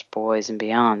 shorts, boys, and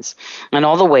beyonds. And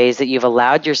all the ways that you've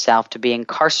allowed yourself to be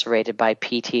incarcerated by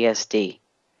PTSD.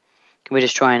 Can we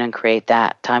destroy and uncreate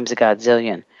that? Times a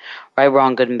godzillion. Right,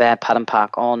 wrong, good and bad, pot and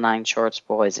pock, all 9 shorts,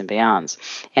 boys, and beyonds.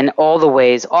 And all the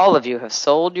ways all of you have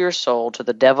sold your soul to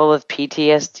the devil of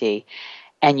PTSD,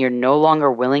 and you're no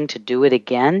longer willing to do it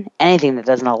again. Anything that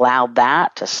doesn't allow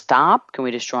that to stop, can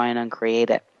we destroy and uncreate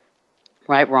it?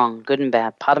 Right, wrong, good and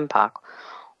bad, pot and pock,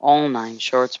 all 9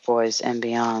 shorts, boys, and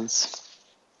beyonds.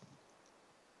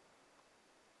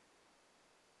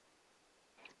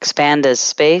 Expand as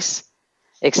space.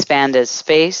 Expand as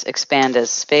space, expand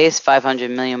as space, 500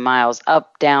 million miles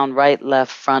up, down, right,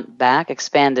 left, front, back.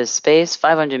 Expand as space,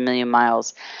 500 million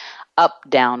miles up,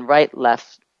 down, right,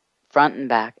 left, front, and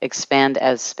back. Expand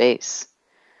as space,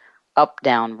 up,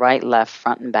 down, right, left,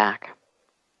 front, and back.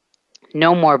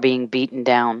 No more being beaten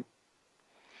down.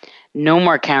 No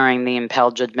more carrying the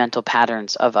impelled judgmental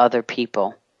patterns of other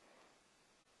people.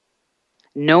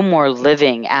 No more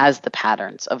living as the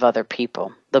patterns of other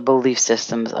people, the belief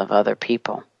systems of other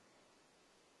people.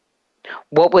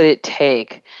 What would it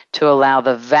take to allow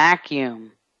the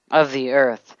vacuum of the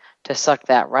earth to suck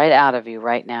that right out of you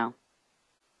right now.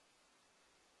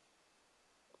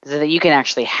 So that you can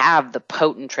actually have the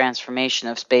potent transformation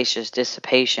of spacious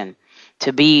dissipation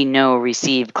to be, know,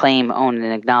 receive, claim, own,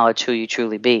 and acknowledge who you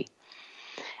truly be.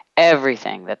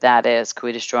 Everything that is, can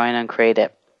we destroy and uncreate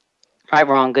it? Right,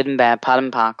 wrong, good and bad, pot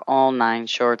and pock, all 9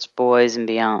 shorts, boys and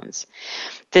beyonds.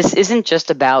 This isn't just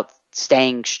about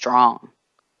staying strong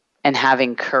and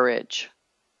having courage.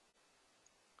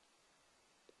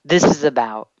 This is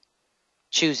about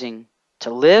choosing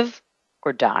to live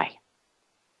or die.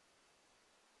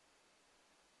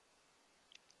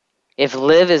 If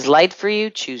live is light for you,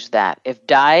 choose that. If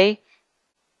die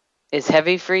is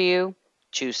heavy for you,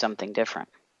 choose something different.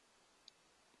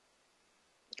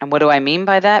 And what do I mean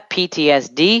by that?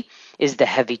 PTSD is the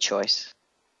heavy choice.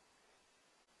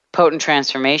 Potent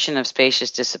transformation of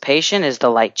spacious dissipation is the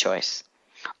light choice.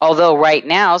 Although right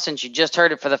now, since you just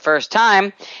heard it for the first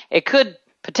time, it could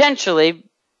potentially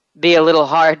be a little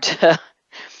hard to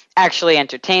actually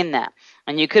entertain that.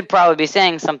 And you could probably be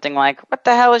saying something like, what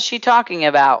the hell is she talking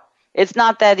about? It's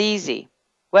not that easy.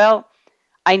 Well,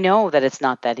 I know that it's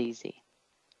not that easy.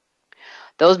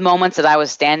 Those moments that I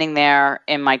was standing there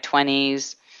in my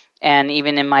 20s and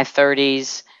even in my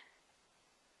 30s,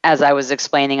 as I was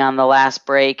explaining on the last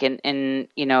break, in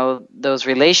those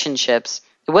relationships,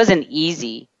 it wasn't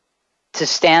easy to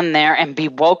stand there and be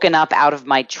woken up out of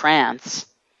my trance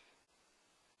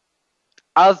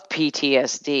of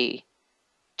PTSD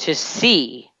to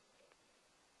see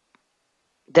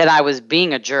that I was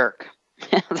being a jerk,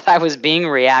 that I was being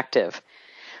reactive,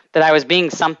 that I was being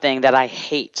something that I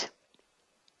hate.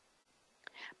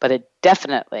 But it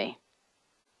definitely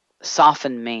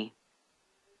softened me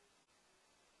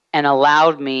and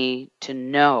allowed me to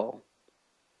know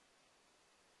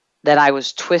that I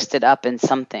was twisted up in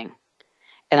something.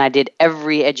 And I did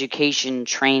every education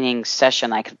training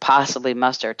session I could possibly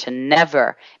muster to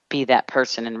never be that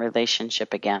person in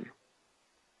relationship again.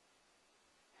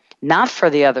 Not for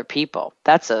the other people.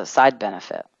 That's a side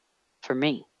benefit for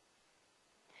me.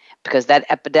 Because that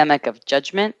epidemic of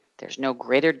judgment, there's no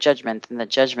greater judgment than the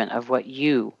judgment of what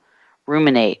you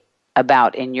ruminate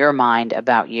about in your mind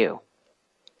about you.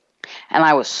 And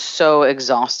I was so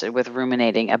exhausted with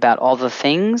ruminating about all the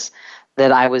things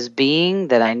that I was being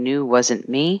that I knew wasn't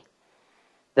me,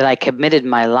 that I committed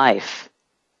my life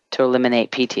to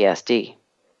eliminate PTSD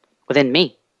within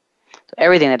me. So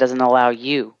everything that doesn't allow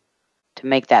you to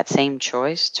make that same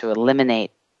choice to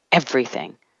eliminate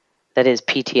everything that is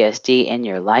PTSD in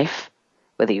your life,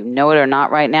 whether you know it or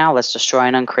not right now, let's destroy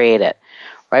and uncreate it.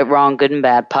 Right, wrong, good and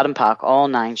bad, pot and pock, all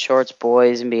 9 shorts,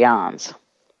 boys and beyonds.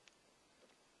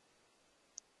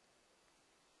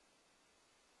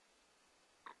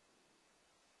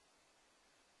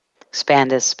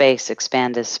 Expand as space,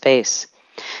 expand as space.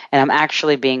 And I'm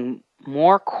actually being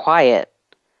more quiet,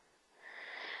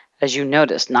 as you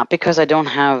noticed, not because I don't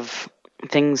have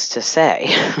things to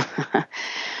say,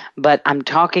 but I'm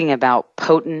talking about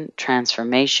potent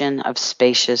transformation of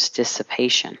spacious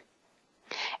dissipation.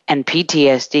 And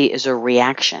PTSD is a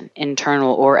reaction,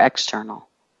 internal or external.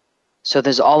 So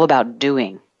there's all about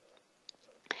doing.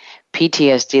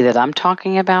 PTSD that I'm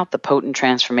talking about, the potent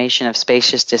transformation of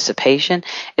spacious dissipation,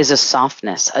 is a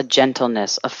softness, a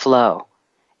gentleness, a flow,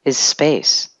 is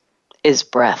space, is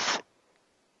breath,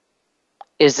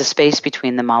 is the space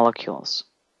between the molecules.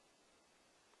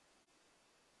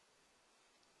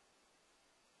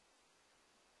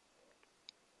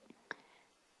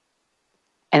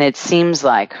 And it seems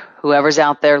like whoever's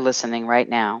out there listening right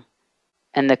now,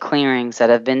 and the clearings that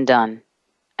have been done,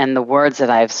 and the words that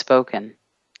I have spoken,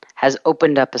 has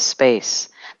opened up a space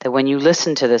that when you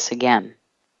listen to this again,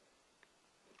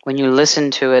 when you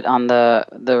listen to it on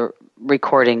the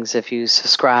recordings, if you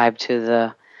subscribe to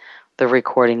the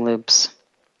recording loops,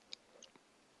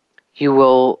 you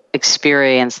will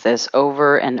experience this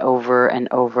over and over and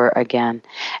over again.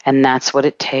 And that's what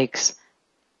it takes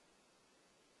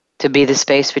to be the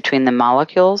space between the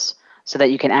molecules so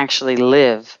that you can actually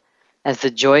live as the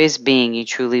joyous being you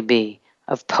truly be,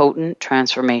 of potent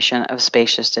transformation of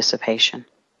spacious dissipation.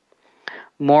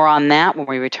 More on that when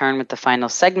we return with the final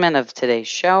segment of today's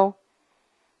show.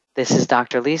 This is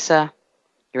Dr. Lisa.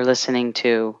 You're listening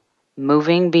to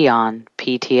Moving Beyond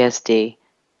PTSD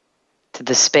to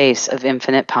the space of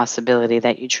infinite possibility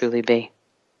that you truly be.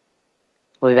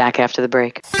 We'll be back after the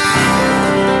break.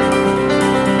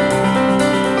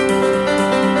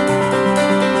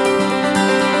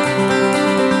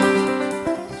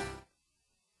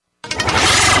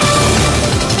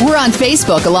 We're on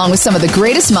Facebook along with some of the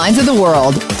greatest minds of the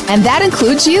world, and that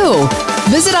includes you.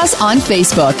 Visit us on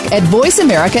Facebook at Voice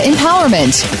America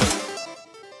Empowerment.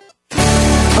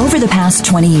 Over the past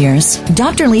 20 years,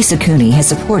 Dr. Lisa Cooney has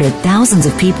supported thousands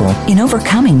of people in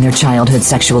overcoming their childhood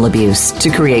sexual abuse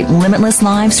to create limitless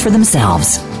lives for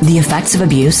themselves. The effects of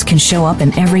abuse can show up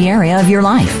in every area of your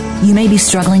life. You may be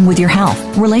struggling with your health,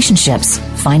 relationships,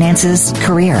 finances,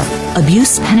 career.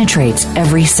 Abuse penetrates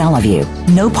every cell of you.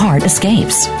 No part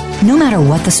escapes. No matter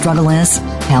what the struggle is,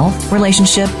 health,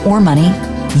 relationship, or money,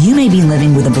 you may be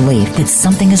living with a belief that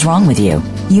something is wrong with you.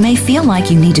 You may feel like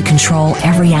you need to control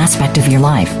every aspect of your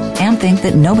life and think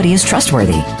that nobody is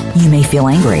trustworthy. You may feel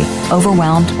angry,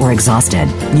 overwhelmed, or exhausted.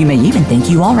 You may even think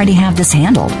you already have this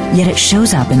handled, yet it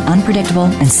shows up in unpredictable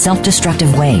and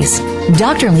self-destructive ways.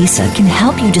 Dr. Lisa can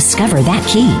help you discover that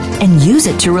key and use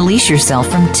it to release yourself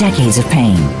from decades of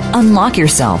pain. Unlock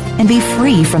yourself and be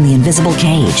free from the invisible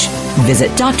cage. Visit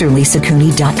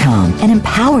drlisacooney.com and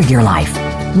empower your life.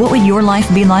 What would your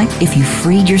life be like if you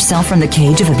freed yourself from the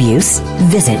cage of abuse?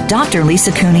 Visit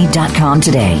drlisacooney.com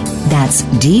today. That's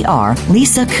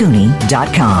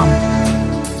drlisacooney.com.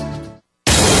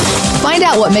 Find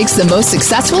out what makes the most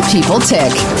successful people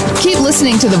tick. Keep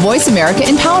listening to the Voice America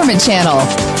Empowerment Channel.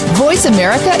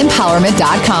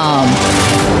 VoiceAmericaEmpowerment.com.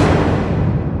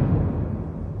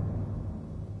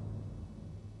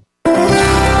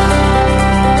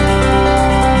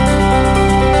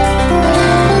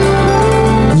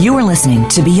 Listening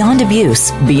to Beyond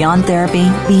Abuse, Beyond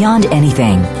Therapy, Beyond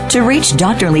Anything. To reach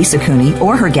Dr. Lisa Cooney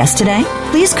or her guest today,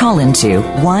 please call into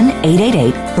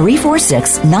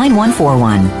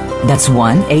 1-888-346-9141. That's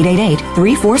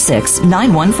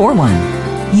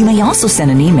 1-888-346-9141. You may also send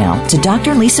an email to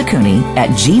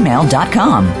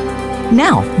drlisacooney@gmail.com.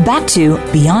 Now, back to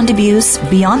Beyond Abuse,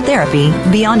 Beyond Therapy,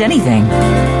 Beyond Anything.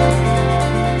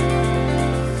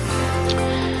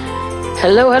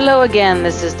 Hello again.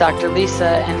 This is Dr.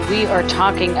 Lisa, and we are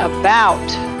talking about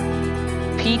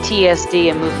PTSD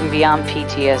and moving beyond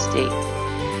PTSD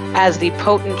as the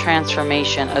potent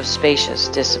transformation of spacious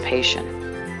dissipation.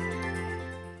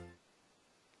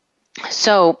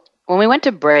 So, when we went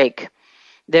to break,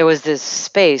 there was this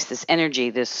space, this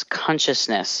energy, this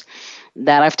consciousness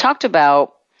that I've talked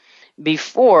about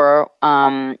before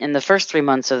in the first 3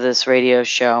 months of this radio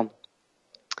show,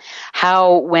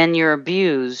 how when you're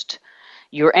abused,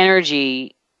 your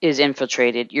energy is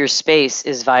infiltrated, your space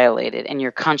is violated, and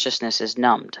your consciousness is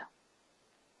numbed.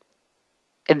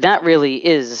 And that really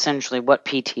is essentially what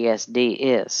PTSD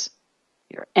is.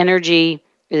 Your energy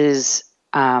is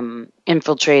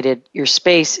infiltrated, your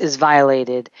space is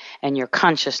violated, and your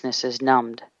consciousness is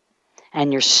numbed.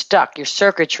 And you're stuck, your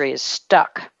circuitry is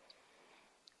stuck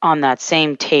on that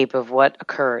same tape of what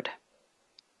occurred.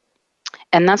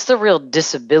 And that's the real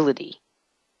disability,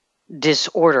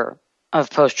 disorder of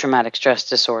post-traumatic stress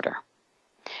disorder.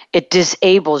 It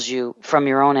disables you from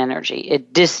your own energy.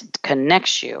 It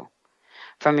disconnects you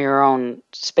from your own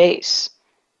space.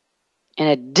 And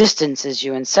it distances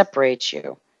you and separates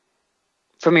you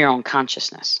from your own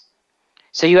consciousness.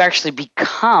 So you actually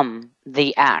become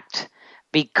the act,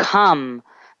 become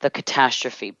the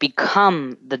catastrophe,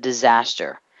 become the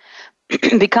disaster,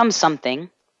 become something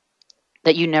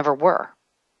that you never were.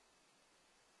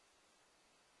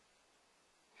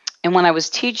 And when I was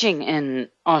teaching in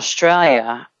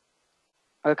Australia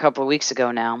a couple of weeks ago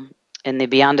now, in the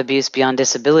Beyond Abuse, Beyond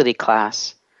Disability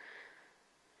class,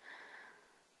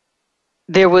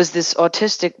 there was this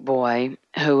autistic boy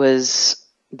who was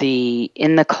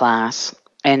in the class,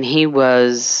 and he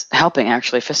was helping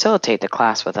actually facilitate the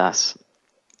class with us.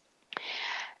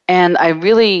 And I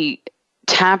really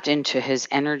tapped into his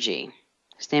energy.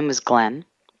 His name was Glenn,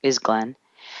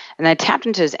 And I tapped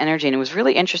into his energy, and it was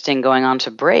really interesting going on to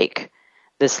break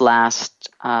this last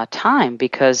time,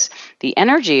 because the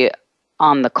energy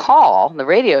on the call, the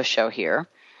radio show here,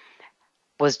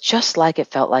 was just like it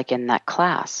felt like in that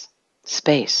class,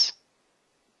 space.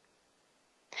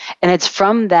 And it's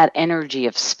from that energy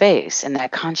of space and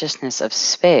that consciousness of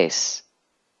space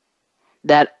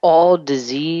that all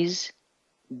disease,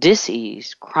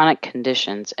 dis-ease, chronic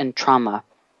conditions, and trauma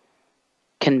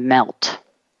can melt,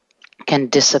 can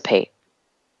dissipate.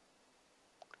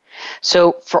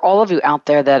 So for all of you out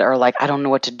there that are like, I don't know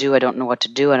what to do, I don't know what to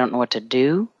do, I don't know what to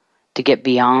do to get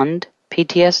beyond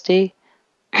PTSD,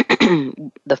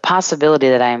 the possibility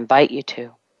that I invite you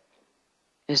to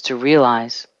is to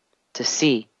realize, to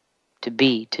see, to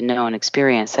be, to know, and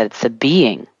experience that it's the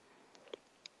being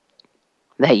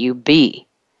that you be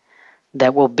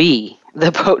that will be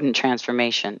the potent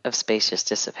transformation of spacious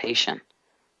dissipation.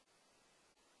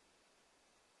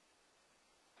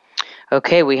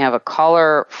 Okay, we have a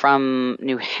caller from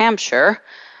New Hampshire,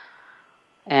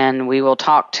 and we will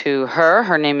talk to her.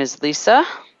 Her name is Lisa.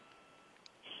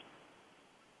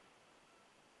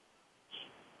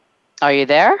 Are you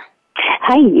there?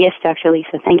 Hi, yes, Dr.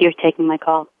 Lisa. Thank you for taking my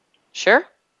call. Sure.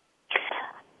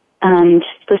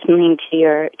 Just listening to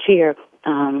your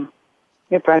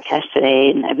broadcast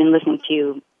today, and I've been listening to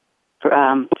you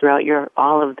throughout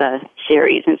all of the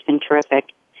series, and it's been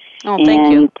terrific. Oh,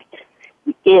 thank you.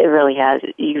 It really has.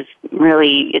 It's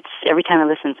every time I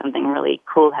listen, something really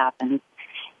cool happens.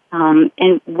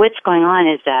 And what's going on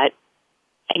is that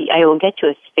I will get to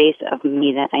a space of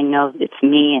me that I know it's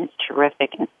me, and it's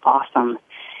terrific, and it's awesome.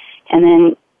 And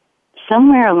then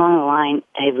somewhere along the line,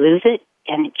 I lose it,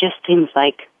 and it just seems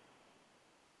like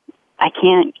I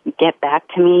can't get back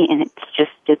to me, and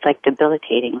it's like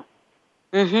debilitating.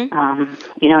 Mm-hmm.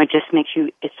 It just makes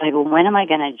you, it's like, well, when am I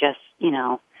going to just,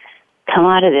 come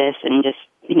out of this and just,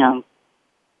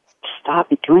 stop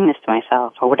doing this to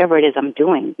myself, or whatever it is I'm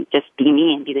doing, just be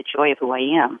me and be the joy of who I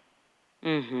am.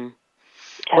 Mm-hmm.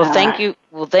 Well, thank you.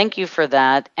 Well, thank you for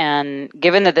that. And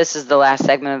given that this is the last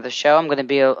segment of the show, I'm going to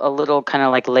be a little kind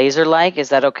of like laser-like. Is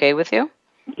that okay with you?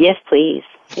 Yes, please.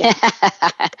 Yes.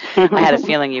 I had a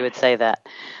feeling you would say that.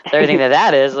 So everything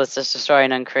that is, let's just destroy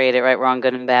and uncreate it, right, wrong,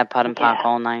 good and bad, pot and pock,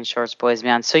 all nine shorts, boys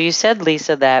beyond. So you said,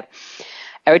 Lisa, that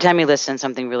every time you listen,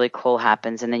 something really cool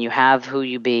happens, and then you have who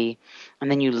you be, and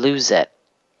then you lose it.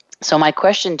 So my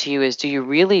question to you is, do you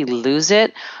really lose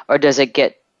it, or does it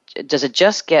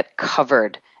just get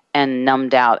covered and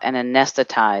numbed out and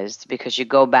anesthetized because you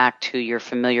go back to your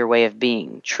familiar way of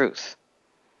being, truth?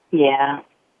 Yeah.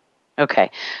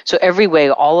 Okay. So every way,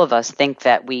 all of us think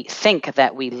that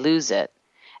we lose it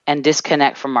and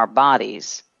disconnect from our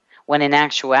bodies, when in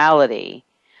actuality,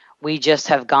 we just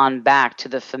have gone back to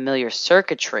the familiar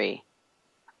circuitry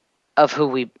of who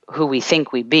we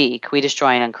think we be. Can we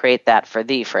destroy and uncreate that for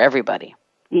everybody?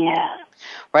 Yeah.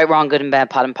 Right, wrong, good and bad,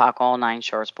 pot and pock, all nine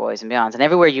shorts, boys and beyonds. And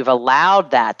everywhere you've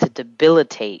allowed that to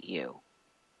debilitate you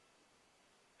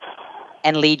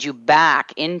and lead you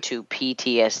back into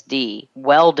PTSD,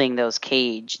 welding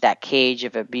that cage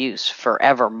of abuse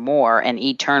forevermore and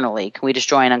eternally. Can we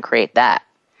destroy and uncreate that?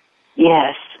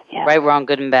 Yes. Yeah. Right, wrong,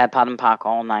 good and bad, pot and pock,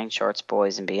 all nine shorts,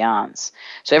 boys and beyonds.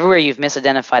 So everywhere you've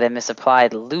misidentified and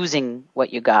misapplied, losing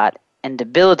what you got and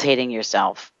debilitating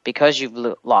yourself because you've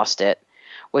lost it,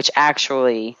 which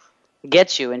actually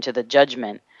gets you into the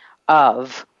judgment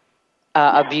of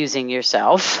abusing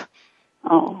yourself.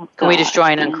 Oh, Can we destroy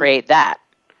and uncreate that?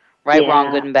 Right,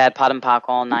 wrong, good and bad, pot and pock,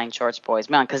 all nine shorts, boys,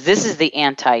 beyond. Because this is the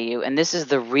anti-you, and this is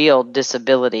the real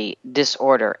disability,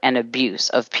 disorder, and abuse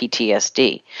of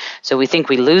PTSD. So we think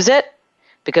we lose it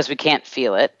because we can't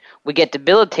feel it. We get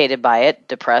debilitated by it,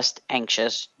 depressed,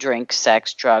 anxious, drink,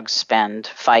 sex, drugs, spend,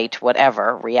 fight,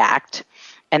 whatever, react.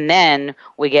 And then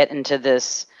we get into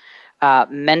this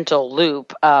mental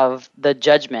loop of the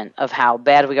judgment of how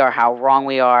bad we are, how wrong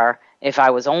we are. If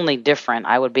I was only different,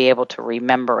 I would be able to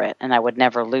remember it and I would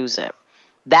never lose it.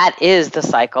 That is the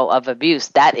cycle of abuse.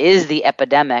 That is the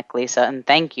epidemic, Lisa. And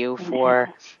thank you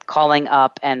for calling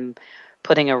up and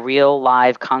putting a real,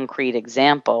 live, concrete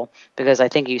example, because I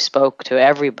think you spoke to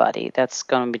everybody that's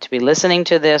going to be listening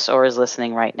to this or is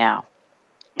listening right now.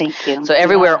 Thank you. So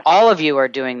everywhere all of you are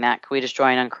doing that, can we destroy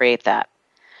and uncreate that?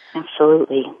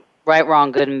 Absolutely. Right,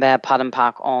 wrong, good and bad, pot and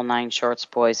pock, all nine shorts,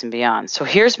 boys and beyond. So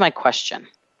here's my question.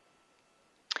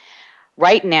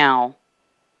 Right now,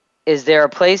 is there a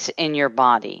place in your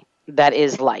body that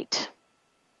is light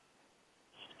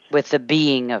with the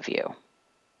being of you,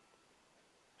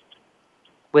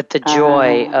 with the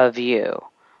joy of you,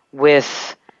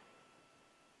 with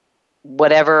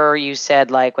whatever you said,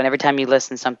 like when every time you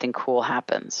listen, something cool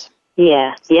happens?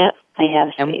 Yeah, yep, I have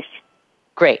a space.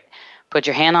 Great. Put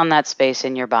your hand on that space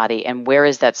in your body, and where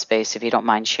is that space, if you don't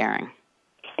mind sharing?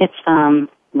 It's right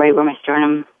where my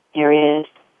sternum area is.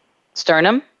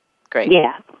 Sternum? Great.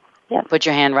 Yeah. Yep. Put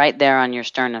your hand right there on your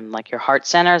sternum, like your heart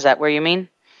center. Is that where you mean?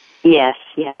 Yes,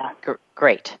 yeah.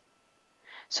 Great.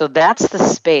 So that's the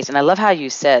space. And I love how you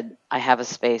said, I have a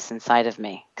space inside of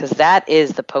me, because that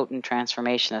is the potent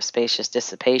transformation of spacious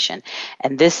dissipation.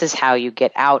 And this is how you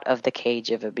get out of the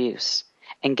cage of abuse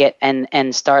and get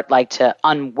and start like to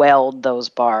unweld those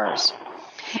bars.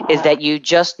 Is that you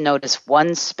just notice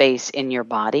one space in your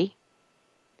body.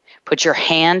 Put your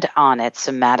hand on it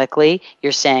somatically.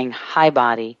 You're saying, hi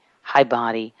body, hi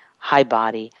body, hi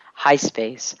body, hi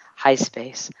space, hi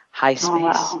space, hi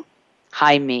space,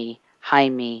 hi me, hi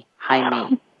me, hi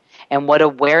me. And what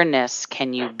awareness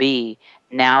can you be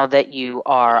now that you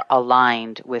are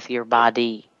aligned with your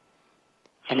body?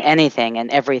 And anything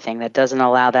and everything that doesn't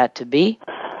allow that to be,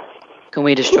 can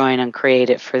we destroy and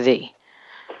uncreate it for thee?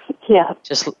 Yeah.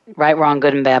 Just right, wrong,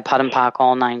 good and bad, pot and pock,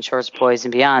 all nine shorts, boys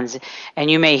and beyonds.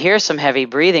 And you may hear some heavy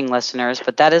breathing, listeners,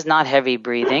 but that is not heavy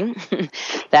breathing.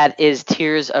 That is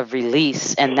tears of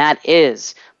release, and that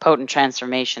is potent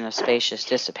transformation of spacious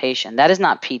dissipation. That is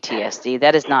not PTSD.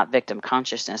 That is not victim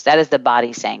consciousness. That is the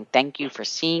body saying, thank you for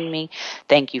seeing me.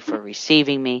 Thank you for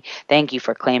receiving me. Thank you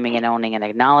for claiming and owning and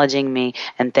acknowledging me.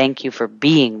 And thank you for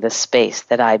being the space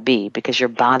that I be, because your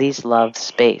bodies love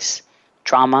space.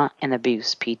 Trauma and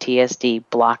abuse, PTSD,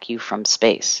 block you from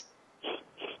space.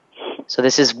 So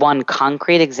this is one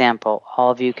concrete example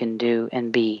all of you can do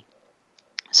and be.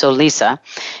 So Lisa,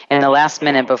 in the last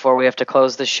minute before we have to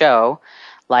close the show,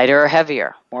 lighter or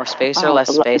heavier, more space or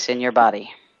less space in your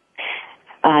body?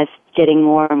 It's getting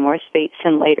more and more space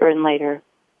and lighter.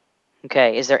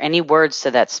 Okay. Is there any words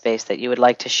to that space that you would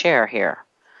like to share here?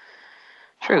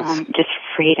 Truth. Just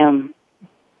freedom.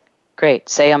 Great.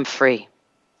 Say, I'm free.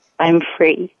 I'm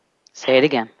free. Say it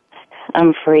again.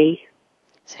 I'm free.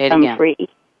 Say it again. I'm free.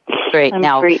 Great. I'm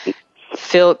now, free.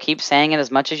 Phil, keep saying it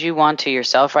as much as you want to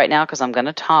yourself right now, because I'm going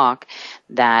to talk,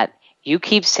 that you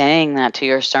keep saying that to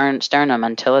your sternum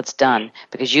until it's done,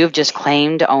 because you've just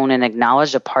claimed, owned, and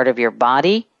acknowledged a part of your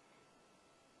body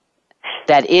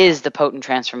that is the potent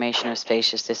transformation of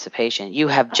spacious dissipation. You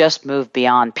have just moved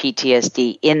beyond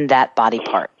PTSD in that body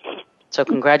part. So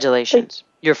congratulations.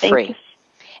 You're free. You.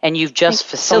 And you've just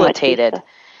facilitated, so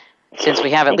much, since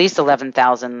we have at least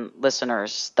 11,000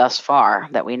 listeners thus far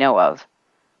that we know of,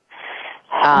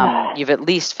 you've at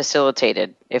least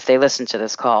facilitated, if they listen to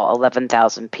this call,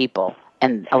 11,000 people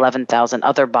and 11,000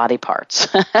 other body parts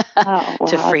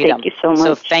to freedom. Thank you so much.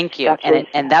 So thank you.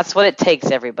 And that's what it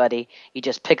takes, everybody. You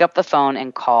just pick up the phone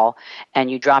and call, and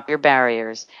you drop your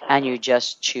barriers, and you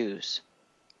just choose.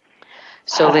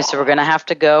 So, Lisa, we're going to have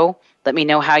to go. Let me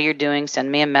know how you're doing.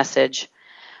 Send me a message.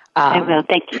 I will.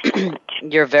 Thank you so much.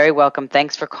 You're very welcome.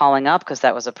 Thanks for calling up, because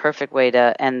that was a perfect way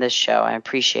to end this show. I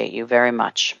appreciate you very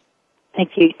much.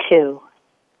 Thank you, too.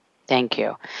 Thank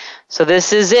you. So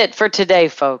this is it for today,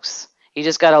 folks. You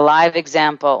just got a live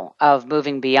example of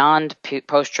moving beyond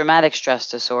post-traumatic stress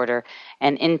disorder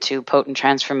and into potent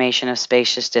transformation of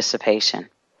spacious dissipation.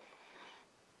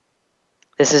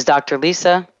 This is Dr.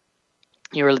 Lisa.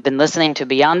 You've been listening to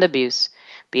Beyond Abuse,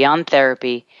 Beyond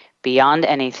Therapy, Beyond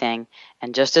Anything.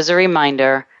 And just as a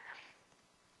reminder,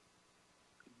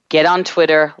 get on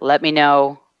Twitter, let me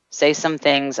know, say some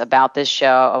things about this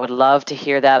show. I would love to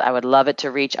hear that. I would love it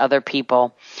to reach other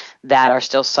people that are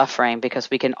still suffering, because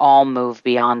we can all move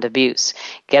beyond abuse.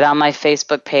 Get on my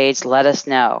Facebook page, let us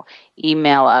know.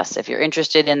 Email us. If you're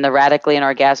interested in the Radically and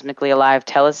Orgasmically Alive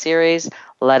teleseries,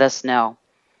 let us know.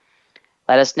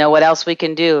 Let us know what else we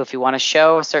can do. If you want a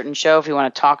show, a certain show, if you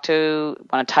want to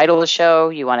want to title a show,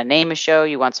 you want to name a show,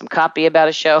 you want some copy about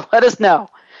a show, let us know.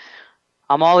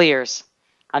 I'm all ears.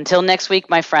 Until next week,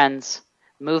 my friends,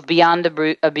 move beyond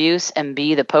abuse and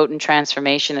be the potent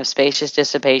transformation of spacious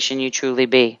dissipation you truly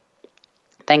be.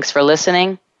 Thanks for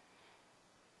listening,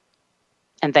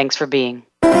 and thanks for being.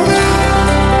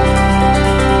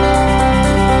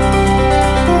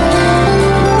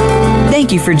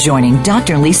 Thank you for joining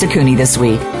Dr. Lisa Cooney this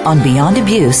week on Beyond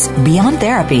Abuse, Beyond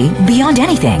Therapy, Beyond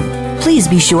Anything. Please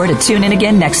be sure to tune in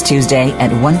again next Tuesday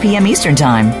at 1 p.m. Eastern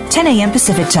Time, 10 a.m.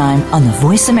 Pacific Time on the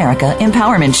Voice America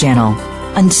Empowerment Channel.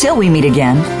 Until we meet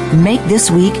again, make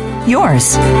this week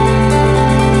yours.